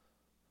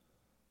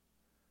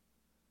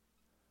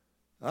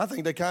 I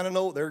think they kind of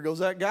know, there goes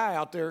that guy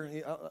out there.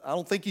 I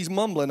don't think he's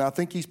mumbling. I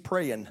think he's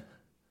praying.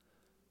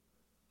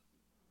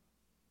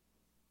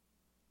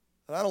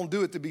 And I don't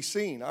do it to be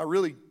seen. I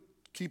really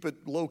keep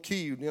it low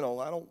key. I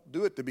don't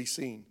do it to be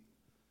seen.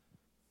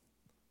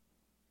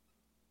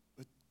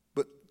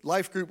 But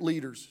life group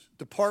leaders,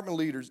 department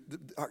leaders,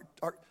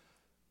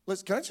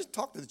 can I just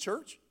talk to the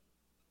church?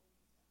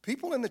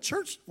 People in the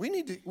church, we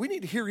need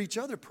to hear each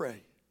other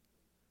pray.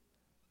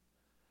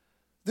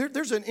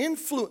 There's an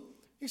influence.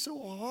 He said,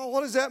 well,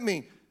 what does that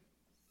mean?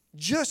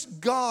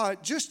 Just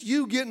God, just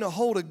you getting a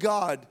hold of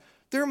God.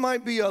 There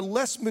might be a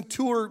less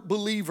mature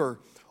believer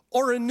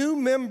or a new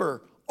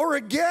member or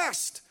a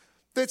guest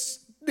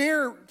that's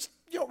near,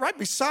 right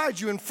beside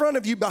you, in front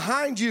of you,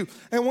 behind you.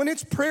 And when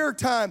it's prayer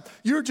time,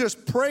 you're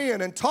just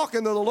praying and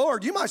talking to the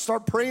Lord. You might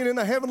start praying in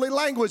a heavenly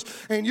language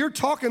and you're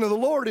talking to the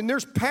Lord and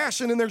there's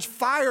passion and there's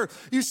fire.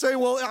 You say,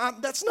 well,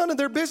 that's none of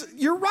their business.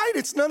 You're right,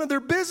 it's none of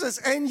their business.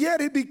 And yet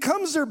it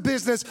becomes their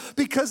business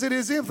because it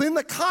is in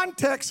the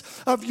context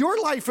of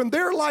your life and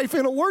their life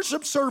in a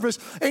worship service.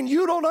 And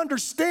you don't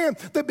understand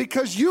that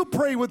because you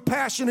pray with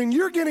passion and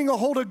you're getting a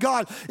hold of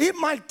God, it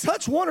might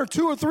touch one or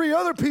two or three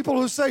other people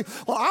who say,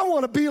 well, I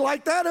want to be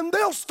like that. And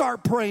they'll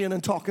start praying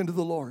and talking to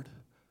the Lord.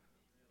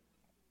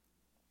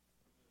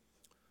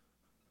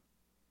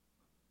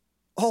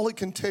 All it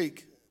can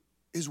take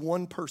is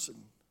one person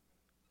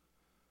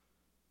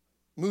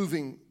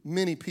moving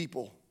many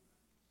people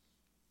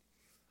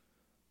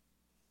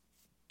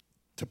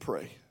to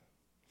pray.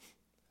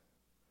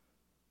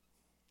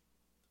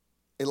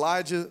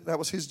 Elijah, that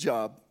was his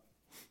job.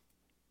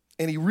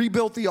 And he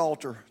rebuilt the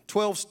altar,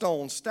 12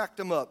 stones, stacked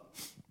them up,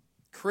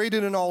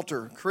 created an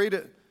altar,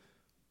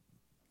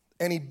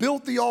 and he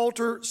built the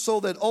altar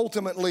so that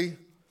ultimately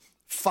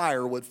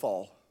fire would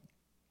fall.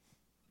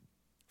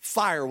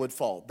 Fire would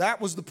fall. That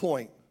was the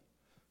point.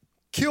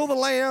 Kill the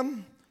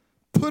lamb,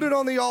 put it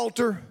on the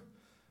altar,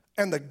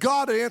 and the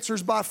God that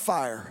answers by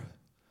fire,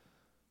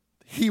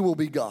 he will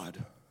be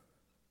God.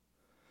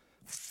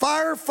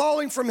 Fire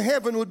falling from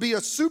heaven would be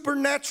a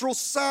supernatural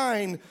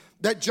sign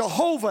that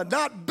Jehovah,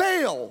 not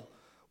Baal,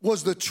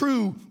 was the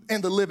true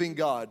and the living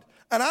God.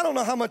 And I don't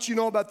know how much you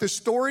know about this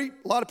story.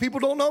 A lot of people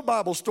don't know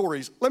Bible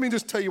stories. Let me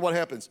just tell you what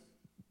happens.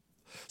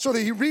 So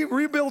that he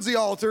rebuilds the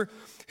altar.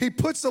 He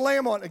puts the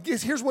lamb on.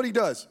 Here's what he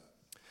does.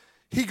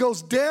 He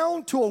goes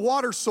down to a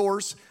water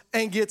source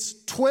and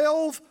gets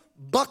 12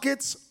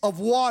 buckets of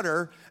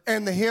water,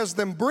 and he has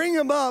them bring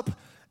them up,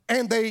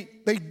 and they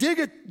dig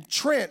a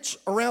trench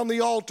around the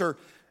altar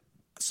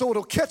so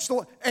it'll catch the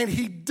water. And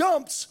he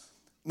dumps,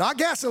 not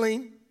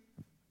gasoline,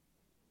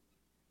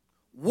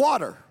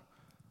 water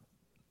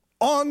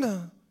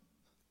on,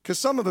 because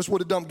some of us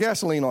would have dumped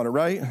gasoline on it,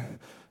 right?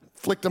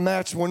 Flicked a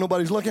match when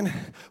nobody's looking.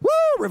 Woo,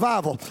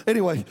 revival.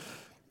 Anyway,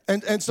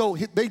 and so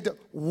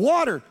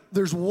water,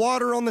 there's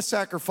water on the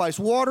sacrifice,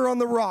 water on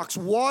the rocks,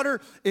 water,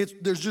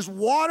 there's just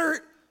water,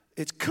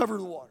 it's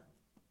covered with water.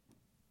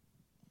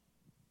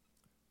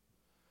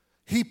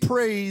 He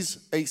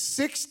prays a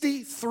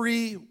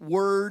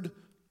 63-word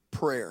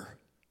prayer.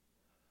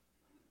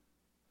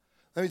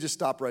 Let me just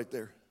stop right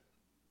there.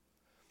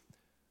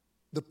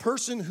 The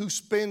person who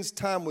spends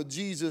time with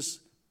Jesus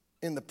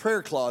in the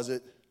prayer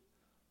closet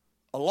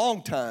a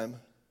long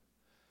time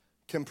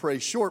can pray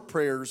short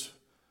prayers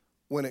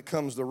when it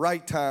comes the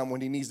right time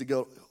when he needs to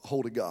go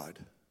hold of God.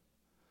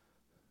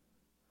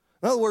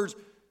 In other words,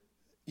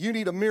 you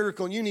need a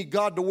miracle and you need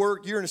God to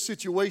work. You're in a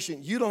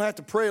situation. You don't have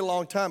to pray a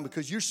long time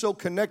because you're so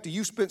connected.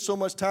 You spent so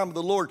much time with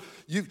the Lord.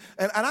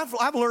 And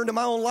I've learned in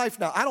my own life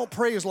now, I don't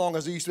pray as long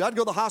as I used to. I'd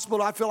go to the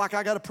hospital. I feel like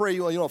I got to pray, a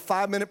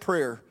 5-minute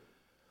prayer.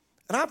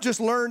 And I've just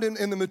learned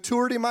in the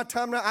maturity of my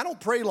time now, I don't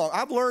pray long.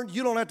 I've learned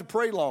you don't have to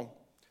pray long.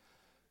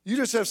 You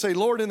just have to say,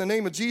 Lord, in the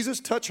name of Jesus,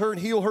 touch her and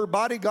heal her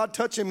body. God,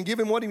 touch him and give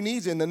him what he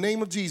needs. In the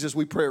name of Jesus,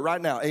 we pray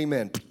right now.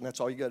 Amen. And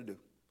that's all you got to do.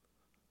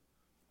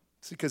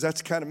 See, because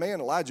that's the kind of man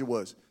Elijah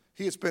was.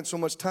 He had spent so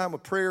much time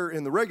with prayer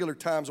in the regular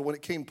times, and when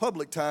it came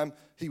public time,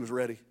 he was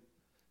ready.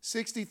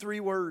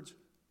 63 words.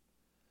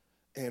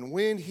 And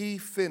when he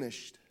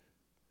finished,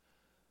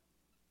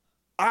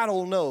 I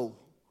don't know,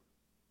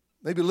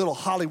 maybe a little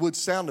Hollywood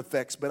sound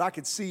effects, but I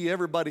could see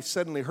everybody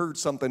suddenly heard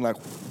something like,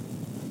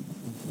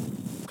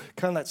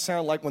 kind of that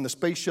sound like when the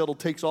space shuttle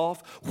takes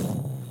off.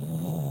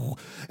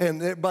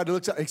 And everybody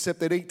looks up,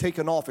 except it ain't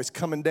taking off. It's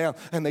coming down,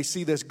 and they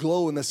see this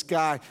glow in the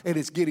sky, and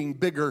it's getting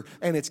bigger,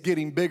 and it's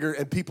getting bigger,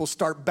 and people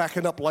start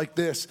backing up like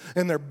this,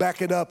 and they're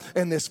backing up,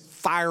 and this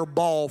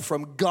fireball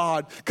from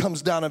God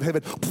comes down of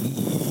heaven.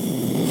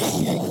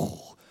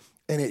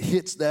 And it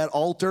hits that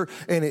altar,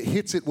 and it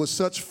hits it with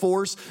such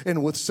force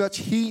and with such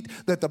heat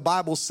that the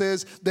Bible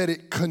says that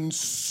it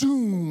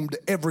consumed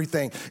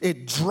everything.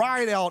 It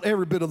dried out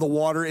every bit of the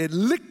water. It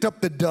licked up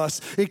the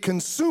dust. It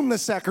consumed the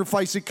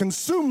sacrifice. It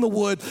consumed the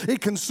wood.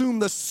 It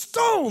consumed the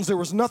stones. There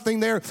was nothing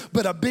there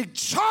but a big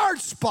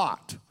charred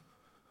spot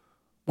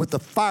with the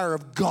fire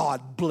of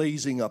God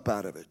blazing up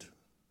out of it.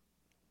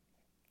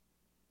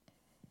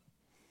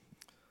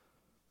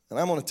 And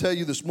I'm going to tell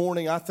you this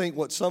morning, I think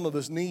what some of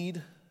us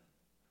need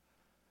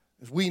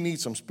is we need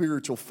some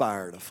spiritual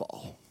fire to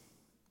fall.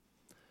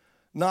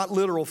 Not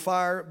literal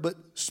fire, but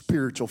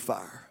spiritual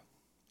fire.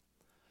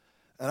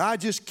 And I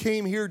just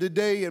came here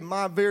today in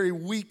my very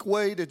weak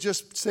way to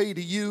just say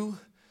to you,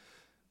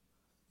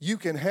 You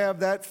can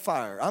have that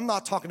fire. I'm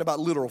not talking about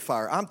literal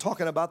fire. I'm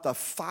talking about the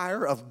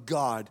fire of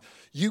God.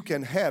 You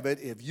can have it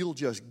if you'll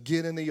just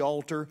get in the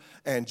altar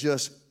and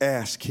just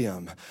ask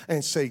Him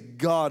and say,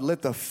 God,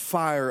 let the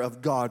fire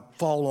of God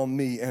fall on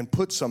me and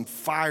put some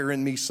fire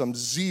in me, some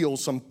zeal,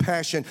 some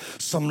passion,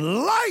 some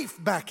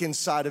life back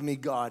inside of me,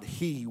 God.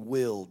 He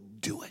will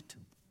do it.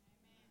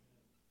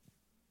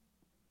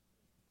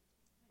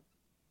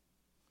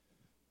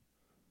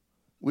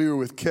 We were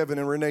with Kevin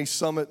and Renee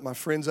Summit, my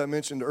friends I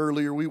mentioned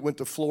earlier. We went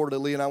to Florida.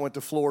 Lee and I went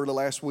to Florida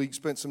last week,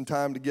 spent some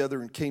time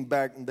together and came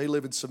back. And they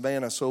live in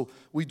Savannah, so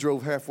we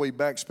drove halfway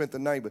back, spent the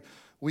night. But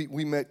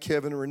we met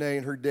Kevin and Renee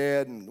and her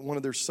dad and one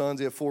of their sons.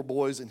 They have 4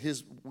 boys, and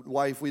his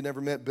wife. We never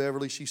met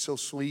Beverly. She's so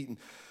sweet. And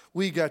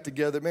we got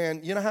together.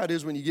 Man, you know how it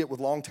is when you get with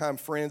longtime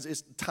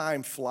friends?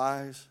 Time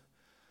flies.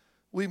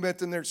 We met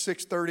them there at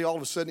 6:30. All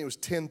of a sudden, it was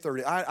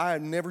 10:30. I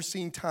have never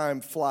seen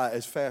time fly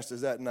as fast as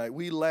that night.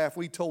 We laughed.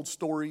 We told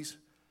stories.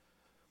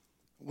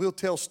 We'll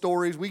tell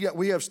stories.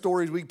 We have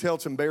stories we can tell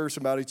that's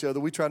embarrassing about each other.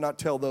 We try not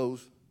to tell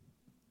those,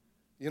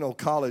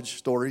 college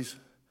stories.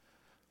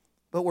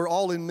 But we're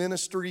all in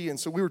ministry, and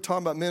so we were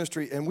talking about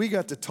ministry, and we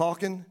got to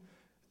talking,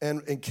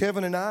 and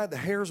Kevin and I, the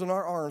hairs on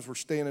our arms were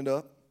standing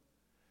up.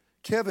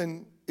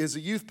 Kevin is a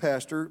youth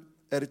pastor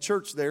at a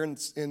church there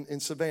in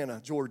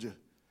Savannah, Georgia,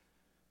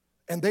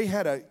 and they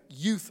had a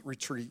youth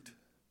retreat.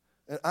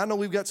 And I know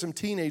we've got some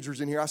teenagers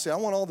in here. I say, I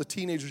want all the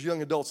teenagers,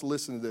 young adults to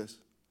listen to this.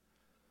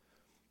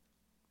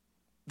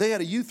 They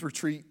had a youth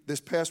retreat this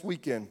past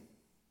week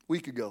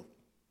ago.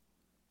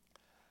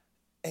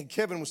 And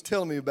Kevin was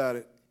telling me about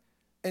it.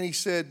 And he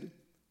said,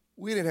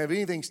 we didn't have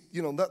anything,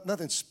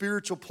 nothing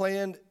spiritual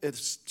planned.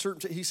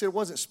 He said it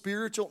wasn't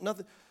spiritual,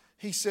 nothing.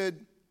 He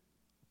said,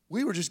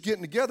 we were just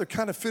getting together,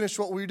 kind of finished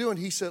what we were doing.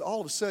 He said, all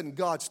of a sudden,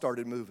 God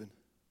started moving.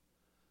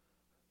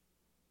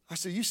 I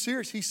said, you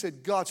serious? He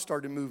said, God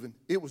started moving.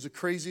 It was the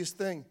craziest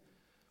thing.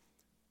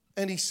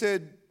 And he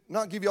said,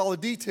 not give you all the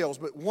details,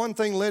 but one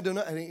thing led to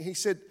another. And he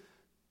said,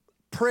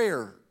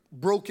 prayer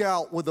broke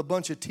out with a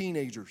bunch of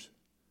teenagers.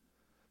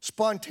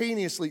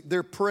 Spontaneously,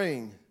 they're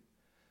praying.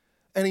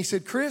 And he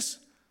said, Chris,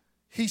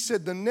 he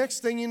said, the next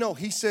thing you know,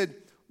 he said,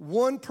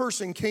 one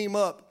person came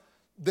up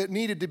that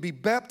needed to be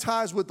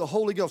baptized with the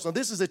Holy Ghost. Now,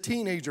 this is a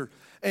teenager.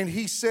 And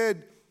he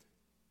said,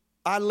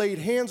 I laid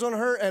hands on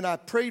her and I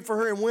prayed for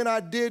her. And when I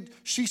did,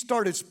 she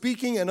started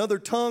speaking in other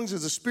tongues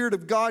as the Spirit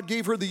of God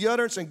gave her the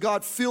utterance. And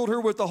God filled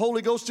her with the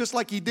Holy Ghost just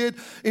like He did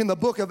in the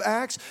book of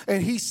Acts.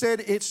 And he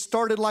said it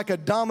started like a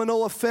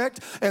domino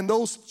effect. And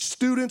those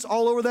students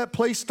all over that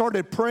place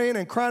started praying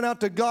and crying out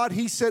to God.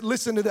 He said,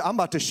 listen to that. I'm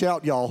about to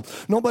shout, y'all.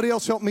 Nobody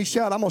else helped me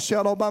shout. I'm going to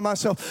shout all by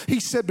myself.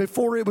 He said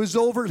before it was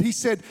over, he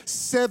said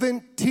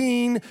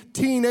 17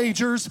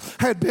 teenagers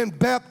had been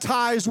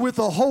baptized with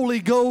the Holy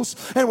Ghost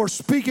and were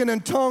speaking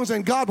in tongues.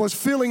 And God was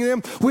filling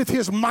them with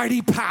His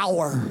mighty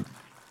power.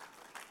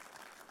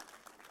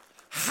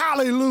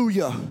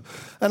 Hallelujah.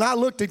 And I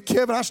looked at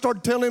Kevin. I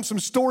started telling him some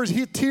stories.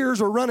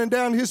 Tears were running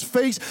down his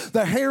face.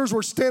 The hairs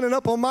were standing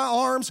up on my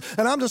arms.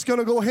 And I'm just going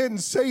to go ahead and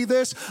say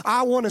this.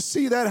 I want to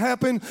see that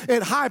happen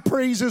at High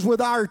Praises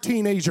with our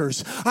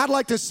teenagers. I'd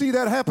like to see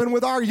that happen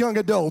with our young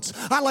adults.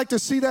 I'd like to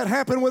see that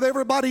happen with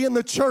everybody in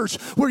the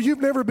church where you've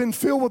never been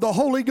filled with the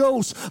Holy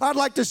Ghost. I'd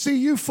like to see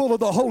you full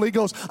of the Holy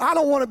Ghost. I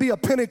don't want to be a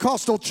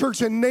Pentecostal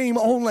church in name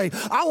only.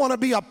 I want to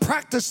be a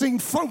practicing,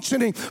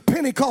 functioning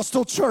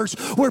Pentecostal church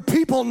where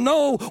people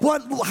know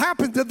what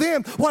happened to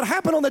them. What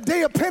happened on the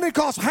day of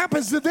Pentecost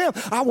happens to them.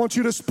 I want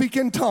you to speak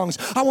in tongues.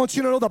 I want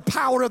you to know the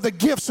power of the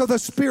gifts of the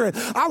Spirit.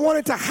 I want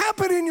it to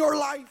happen in your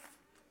life.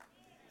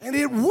 And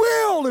it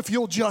will if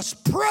you'll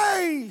just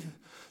pray.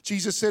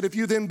 Jesus said, if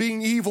you then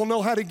being evil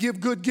know how to give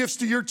good gifts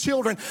to your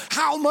children,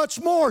 how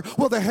much more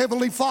will the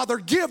Heavenly Father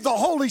give the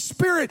Holy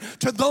Spirit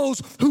to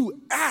those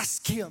who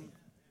ask Him?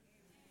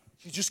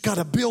 You just got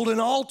to build an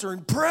altar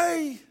and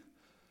pray.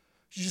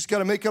 You just got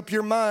to make up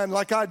your mind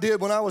like I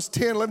did when I was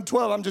 10, 11,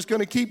 12. I'm just going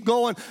to keep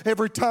going.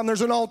 Every time there's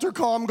an altar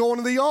call, I'm going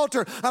to the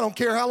altar. I don't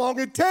care how long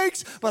it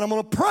takes, but I'm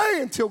going to pray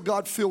until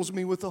God fills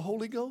me with the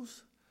Holy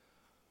Ghost.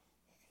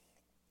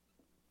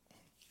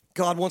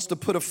 God wants to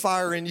put a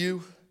fire in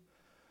you,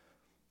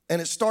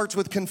 and it starts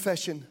with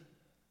confession.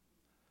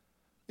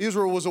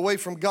 Israel was away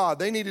from God.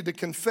 They needed to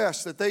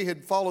confess that they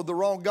had followed the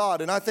wrong God.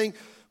 And I think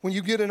when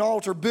you get an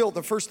altar built,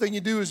 the first thing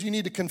you do is you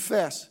need to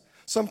confess.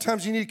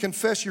 Sometimes you need to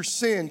confess your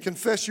sin,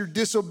 confess your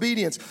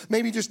disobedience.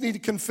 Maybe you just need to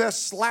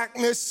confess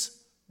slackness.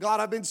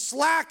 God, I've been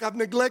slack. I've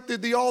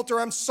neglected the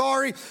altar. I'm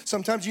sorry.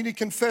 Sometimes you need to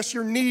confess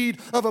your need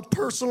of a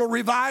personal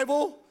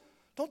revival.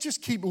 Don't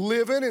just keep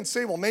living and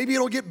say, well, maybe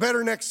it'll get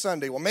better next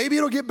Sunday. Well, maybe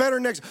it'll get better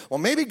next. Well,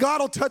 maybe God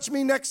will touch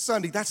me next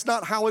Sunday. That's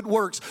not how it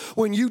works.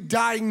 When you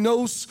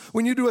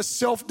do a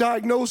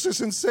self-diagnosis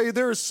and say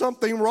there is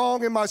something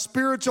wrong in my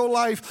spiritual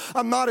life,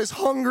 I'm not as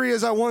hungry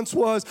as I once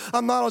was.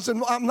 I'm not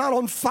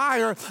on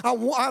fire.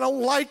 I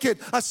don't like it.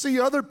 I see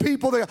other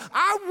people there.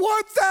 I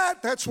want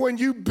that. That's when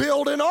you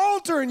build an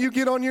altar and you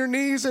get on your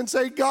knees and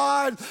say,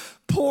 God,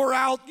 pour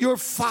out your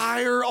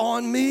fire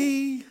on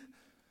me.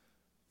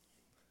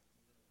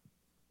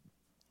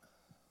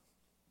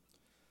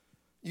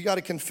 You got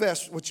to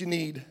confess what you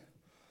need.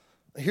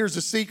 Here's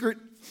the secret.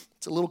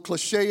 It's a little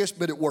cliche-ish,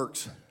 but it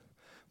works.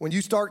 When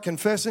you start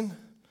confessing,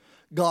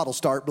 God will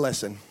start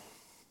blessing.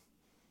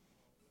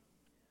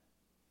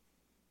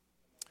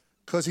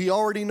 Because he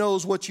already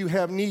knows what you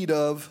have need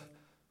of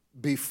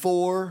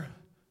before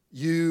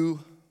you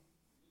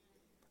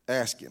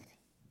ask him.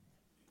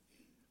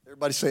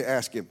 Everybody say,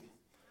 ask him.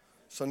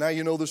 So now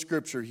you know the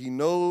scripture. He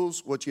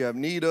knows what you have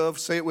need of.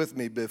 Say it with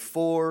me.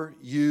 Before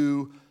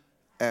you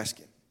ask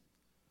him.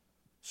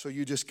 So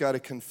you just got to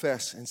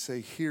confess and say,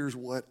 here's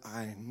what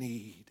I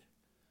need.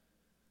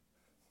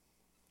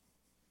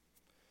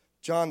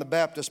 John the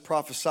Baptist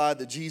prophesied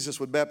that Jesus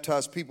would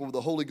baptize people with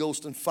the Holy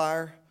Ghost and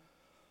fire.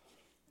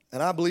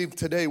 And I believe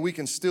today we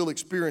can still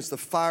experience the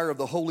fire of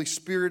the Holy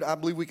Spirit. I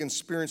believe we can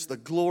experience the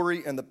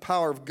glory and the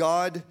power of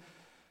God.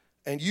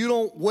 And you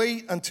don't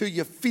wait until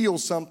you feel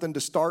something to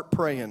start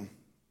praying.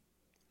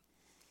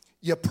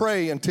 You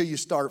pray until you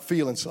start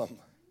feeling something.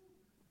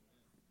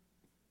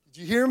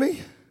 Did you hear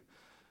me?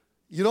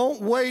 You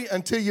don't wait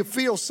until you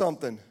feel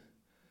something.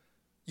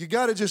 You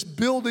got to just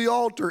build the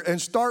altar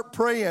and start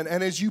praying.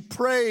 And as you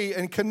pray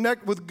and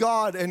connect with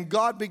God and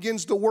God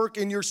begins to work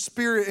in your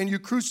spirit and you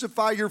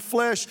crucify your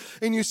flesh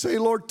and you say,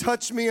 Lord,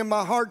 touch me in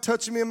my heart,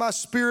 touch me in my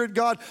spirit.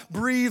 God,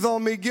 breathe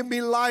on me, give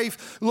me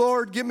life.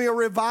 Lord, give me a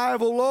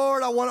revival.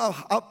 Lord, I want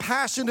a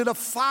passion and a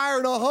fire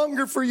and a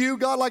hunger for you,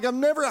 God, like I've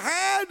never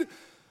had.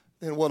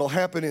 Then what will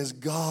happen is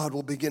God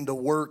will begin to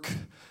work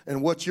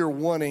and what you're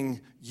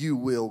wanting, you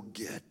will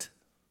get.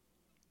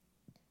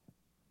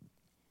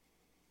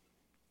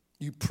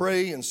 You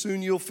pray and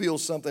soon you'll feel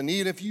something.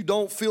 Even if you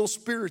don't feel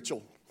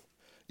spiritual,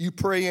 you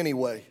pray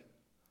anyway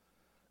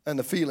and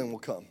the feeling will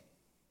come.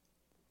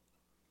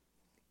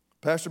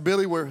 Pastor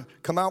Billy,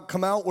 come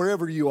out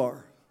wherever you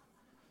are.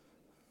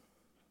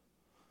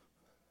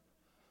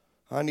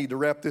 I need to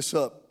wrap this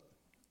up.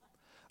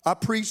 I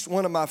preached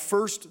one of my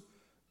first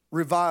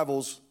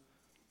revivals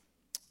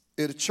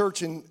at a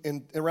church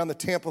in around the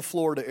Tampa,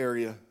 Florida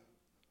area.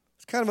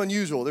 It's kind of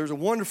unusual. There's a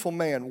wonderful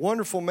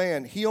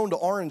man. He owned an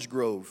orange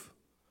grove.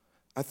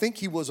 I think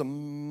he was a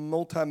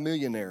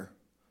multimillionaire.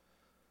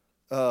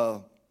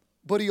 But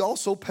he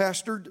also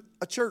pastored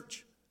a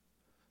church.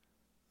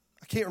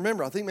 I can't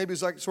remember. I think maybe it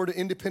was like sort of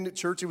independent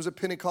church. It was a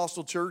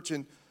Pentecostal church,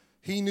 and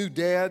he knew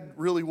Dad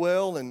really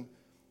well, and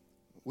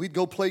we'd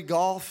go play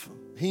golf.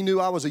 He knew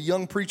I was a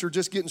young preacher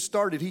just getting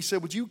started. He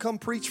said, would you come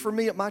preach for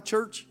me at my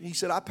church? He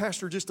said, I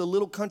pastor just a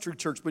little country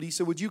church, but he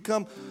said, would you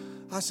come?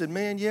 I said,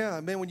 man, yeah.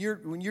 Man, when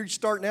you're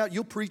starting out,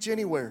 you'll preach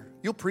anywhere.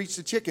 You'll preach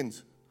to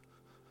chickens.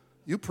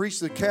 You preach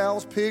to the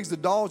cows, pigs, the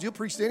dogs. You'll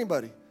preach to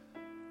anybody.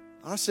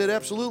 I said,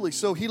 absolutely.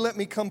 So he let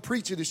me come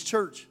preach at his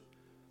church.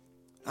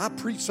 I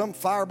preached some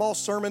fireball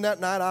sermon that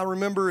night, I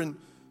remember, and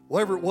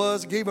whatever it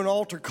was, gave an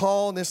altar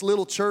call in this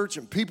little church,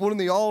 and people in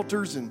the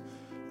altars, and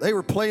they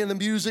were playing the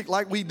music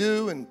like we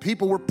do, and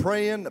people were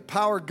praying. The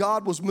power of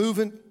God was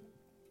moving.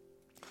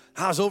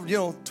 I was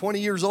over, 20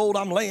 years old.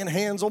 I'm laying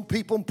hands on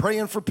people and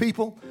praying for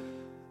people.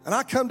 And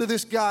I come to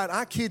this guy, and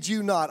I kid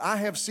you not, I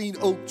have seen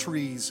oak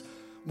trees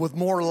with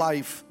more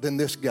life than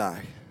this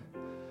guy.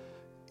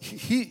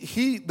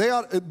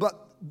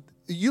 But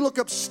you look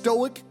up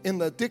stoic in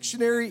the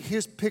dictionary,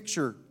 his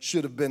picture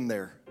should have been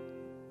there.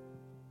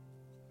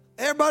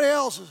 Everybody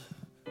else is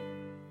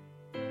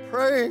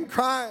praying,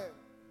 crying.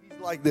 He's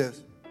like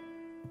this.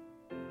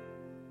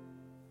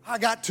 I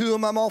got to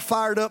him, I'm all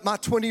fired up, my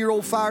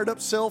 20-year-old fired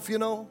up self,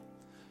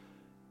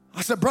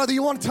 I said, brother,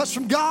 you want to touch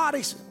from God?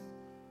 He said,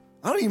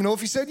 I don't even know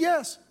if he said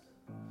yes.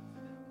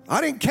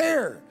 I didn't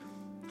care.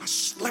 I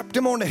slapped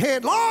him on the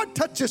head. Lord,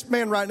 touch this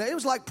man right now. It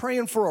was like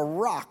praying for a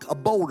rock, a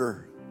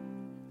boulder.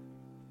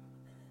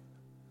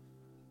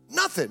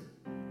 Nothing.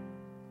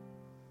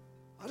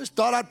 I just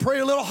thought I'd pray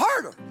a little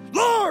harder.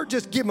 Lord,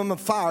 just give him a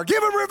fire.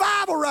 Give him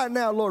revival right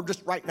now, Lord,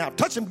 just right now.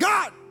 Touch him,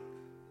 God.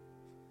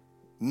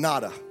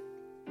 Nada.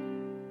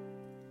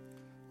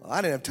 Well,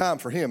 I didn't have time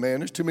for him, man.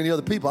 There's too many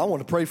other people I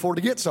want to pray for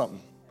to get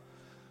something.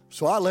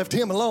 So I left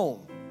him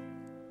alone.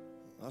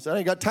 I said, I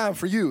ain't got time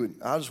for you.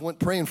 And I just went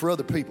praying for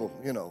other people,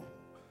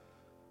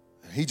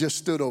 He just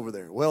stood over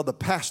there. Well, the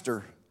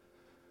pastor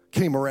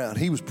came around.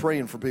 He was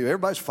praying for people.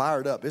 Everybody's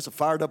fired up. It's a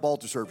fired up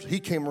altar service. He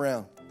came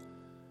around.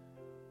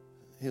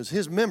 It was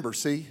his member,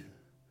 see.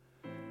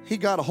 He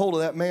got a hold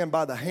of that man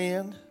by the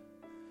hand,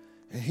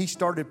 and he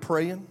started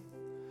praying.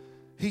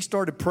 He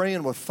started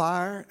praying with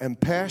fire and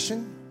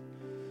passion.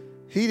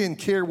 He didn't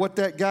care what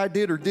that guy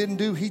did or didn't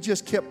do. He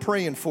just kept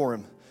praying for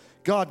him.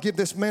 God, give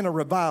this man a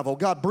revival.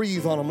 God,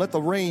 breathe on him. Let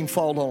the rain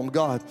fall on him,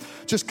 God.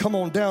 Just come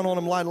on down on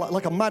him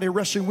like a mighty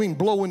rushing wind.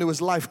 Blow into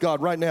his life,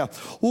 God, right now.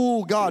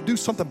 Oh, God, do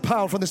something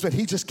powerful in this man.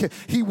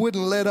 He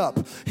wouldn't let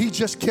up. He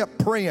just kept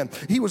praying.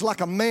 He was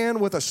like a man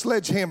with a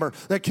sledgehammer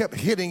that kept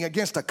hitting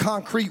against a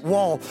concrete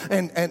wall.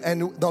 And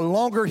the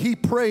longer he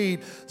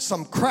prayed,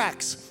 some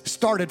cracks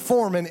started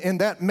forming in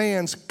that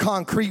man's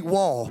concrete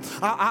wall.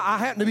 I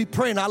happened to be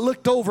praying. I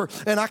looked over,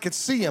 and I could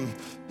see him.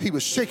 He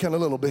was shaking a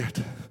little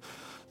bit.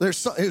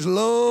 It was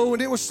low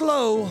and it was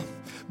slow,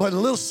 but a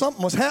little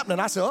something was happening.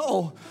 I said,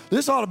 oh,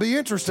 this ought to be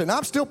interesting.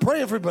 I'm still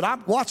praying for it, but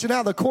I'm watching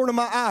out of the corner of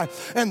my eye.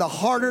 And the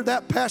harder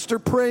that pastor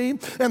prayed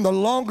and the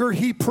longer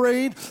he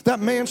prayed, that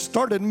man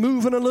started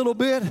moving a little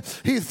bit.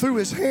 He threw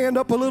his hand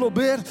up a little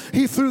bit.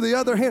 He threw the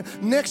other hand.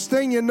 Next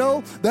thing you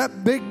know,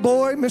 that big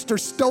boy, Mr.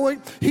 Stoic,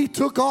 he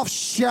took off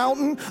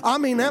shouting. I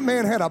mean, that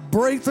man had a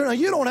breakthrough. Now,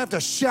 you don't have to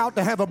shout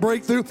to have a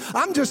breakthrough.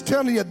 I'm just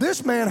telling you,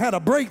 this man had a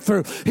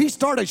breakthrough. He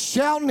started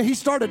shouting. He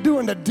started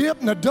doing the dip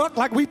and the duck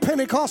like we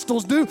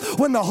Pentecostals do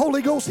when the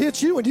Holy Ghost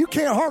hits you and you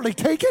can't hardly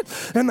take it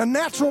and the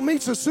natural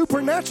meets the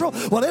supernatural.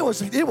 Well, it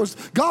was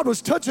God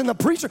was touching the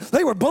preacher.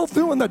 They were both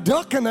doing the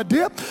duck and the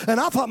dip, and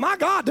I thought, my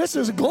God, this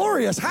is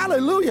glorious.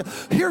 Hallelujah.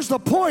 Here's the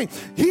point.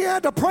 He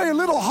had to pray a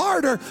little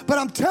harder, but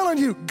I'm telling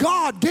you,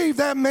 God gave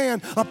that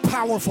man a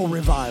powerful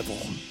revival.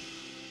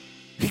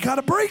 He got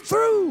a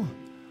breakthrough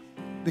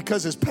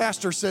because his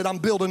pastor said, I'm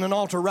building an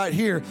altar right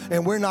here,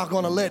 and we're not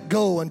going to let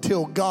go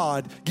until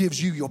God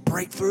gives you your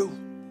breakthrough.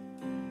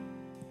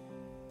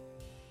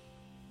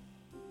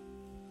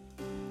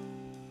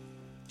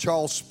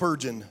 Charles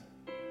Spurgeon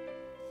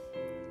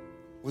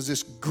was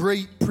this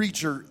great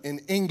preacher in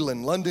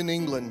England, London,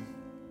 England.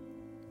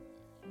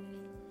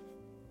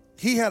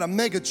 He had a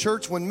mega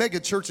church when mega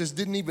churches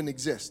didn't even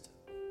exist.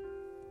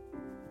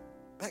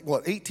 Back,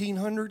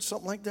 1800,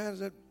 something like that? Is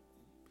that?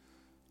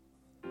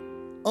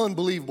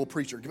 Unbelievable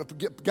preacher.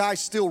 Guys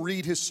still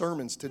read his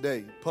sermons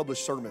today,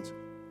 published sermons.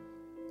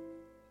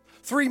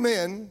 3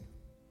 men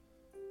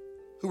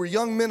who were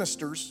young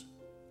ministers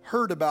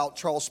heard about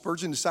Charles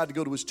Spurgeon and decided to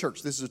go to his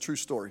church. This is a true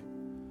story.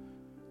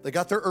 They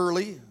got there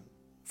early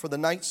for the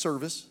night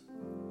service.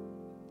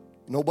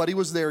 Nobody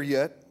was there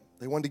yet.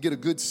 They wanted to get a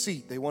good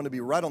seat. They wanted to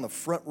be right on the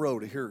front row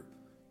to hear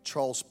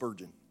Charles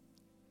Spurgeon.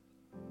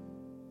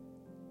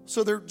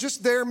 So they're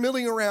just there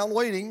milling around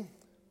waiting.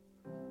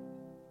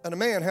 And a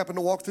man happened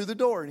to walk through the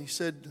door, and he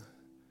said,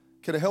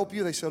 can I help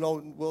you? They said,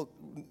 oh, well,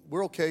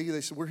 we're okay.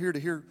 They said, we're here to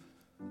hear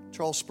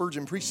Charles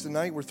Spurgeon preach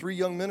tonight. We're 3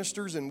 young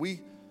ministers, and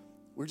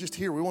we're just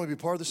here. We want to be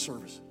part of the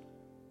service.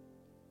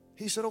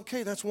 He said,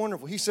 okay, that's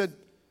wonderful. He said,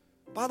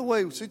 by the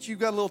way, since you've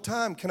got a little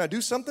time, can I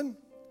do something?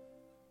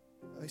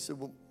 I said,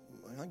 well,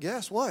 I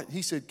guess what?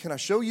 He said, can I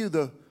show you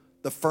the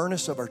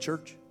furnace of our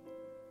church?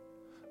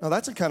 Now,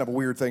 that's a kind of a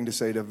weird thing to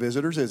say to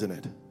visitors, isn't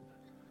it?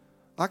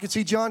 I could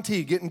see John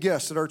T. getting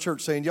guests at our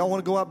church saying, y'all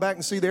want to go out back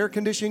and see the air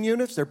conditioning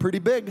units? They're pretty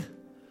big.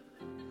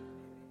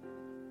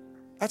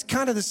 That's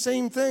kind of the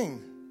same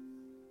thing.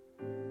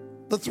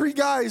 The 3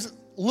 guys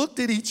looked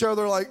at each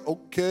other like,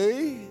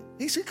 okay.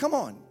 He said, come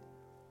on,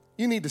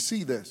 you need to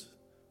see this.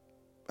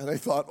 And they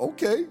thought,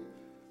 okay.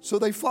 So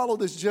they followed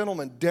this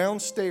gentleman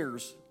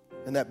downstairs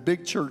in that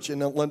big church in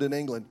London,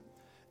 England.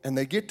 And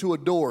they get to a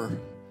door,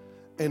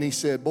 and he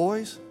said,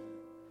 boys,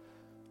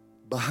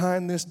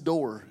 behind this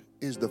door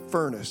is the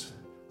furnace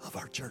of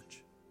our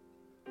church.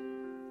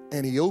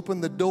 And he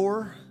opened the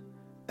door,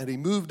 and he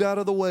moved out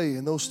of the way,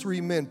 and those 3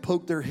 men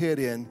poked their head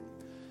in,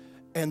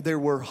 and there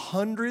were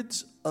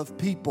hundreds of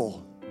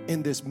people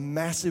in this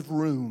massive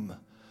room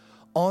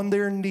on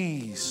their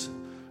knees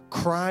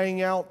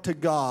crying out to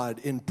God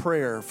in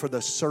prayer for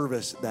the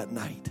service that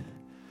night.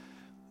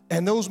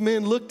 And those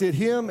men looked at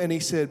him, and he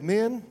said,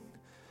 men,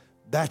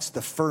 that's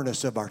the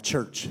furnace of our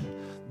church.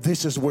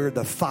 This is where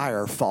the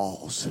fire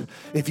falls.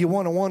 If you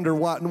want to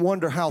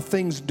wonder how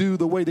things do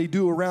the way they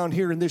do around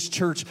here in this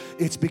church,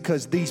 it's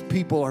because these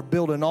people are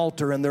building an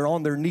altar and they're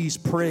on their knees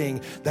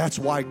praying. That's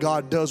why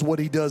God does what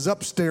he does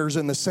upstairs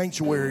in the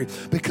sanctuary,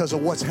 because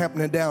of what's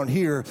happening down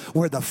here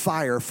where the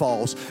fire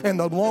falls. And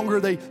the longer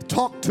they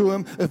talked to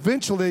him,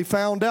 eventually they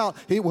found out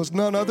it was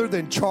none other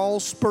than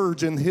Charles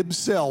Spurgeon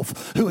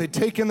himself who had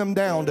taken them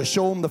down to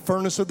show them the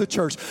furnace of the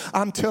church.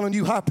 I'm telling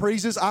you, high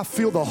praises, I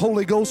feel the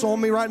Holy Ghost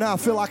on me right now. I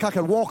feel like I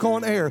could walk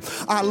on air.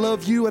 I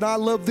love you and I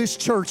love this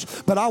church,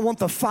 but I want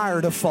the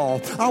fire to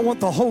fall. I want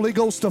the Holy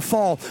Ghost to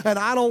fall, and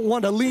I don't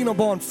want to lean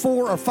upon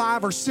 4 or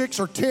 5 or 6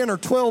 or 10 or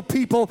 12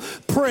 people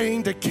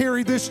praying to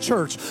carry this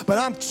church. But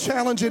I'm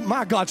challenging,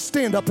 my God,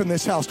 stand up in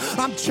this house.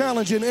 I'm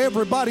challenging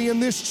everybody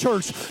in this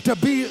church to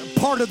be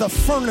part of the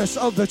furnace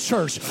of the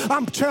church.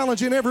 I'm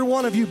challenging every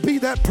one of you, be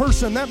that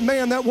person, that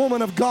man, that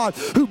woman of God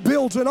who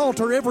builds an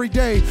altar every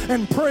day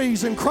and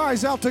prays and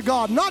cries out to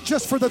God, not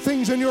just for the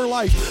things in your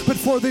life, but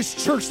for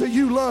this church that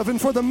you love,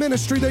 and for the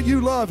ministry that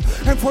you love,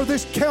 and for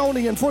this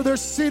county, and for this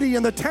city,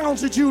 and the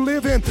towns that you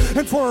live in,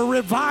 and for a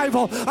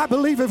revival. I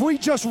believe if we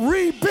just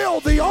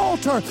rebuild the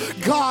altar,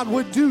 God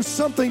would do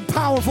something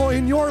powerful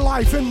in your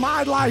life, in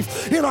my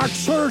life, in our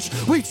church.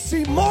 We'd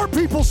see more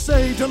people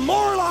saved and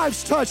more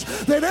lives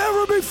touched than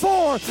ever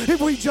before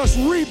if we just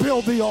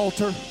rebuild the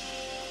altar.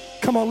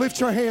 Come on, lift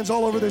your hands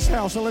all over this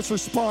house, and let's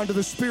respond to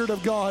the Spirit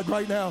of God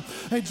right now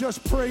and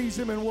just praise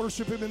him and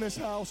worship him in this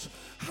house.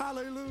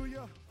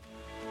 Hallelujah.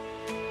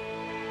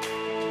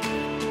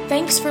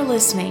 Thanks for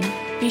listening.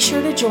 Be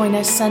sure to join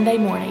us Sunday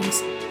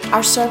mornings.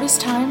 Our service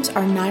times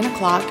are 9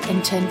 o'clock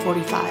and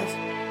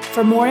 10:45.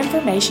 For more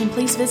information,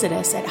 please visit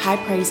us at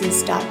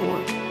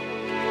highpraises.org.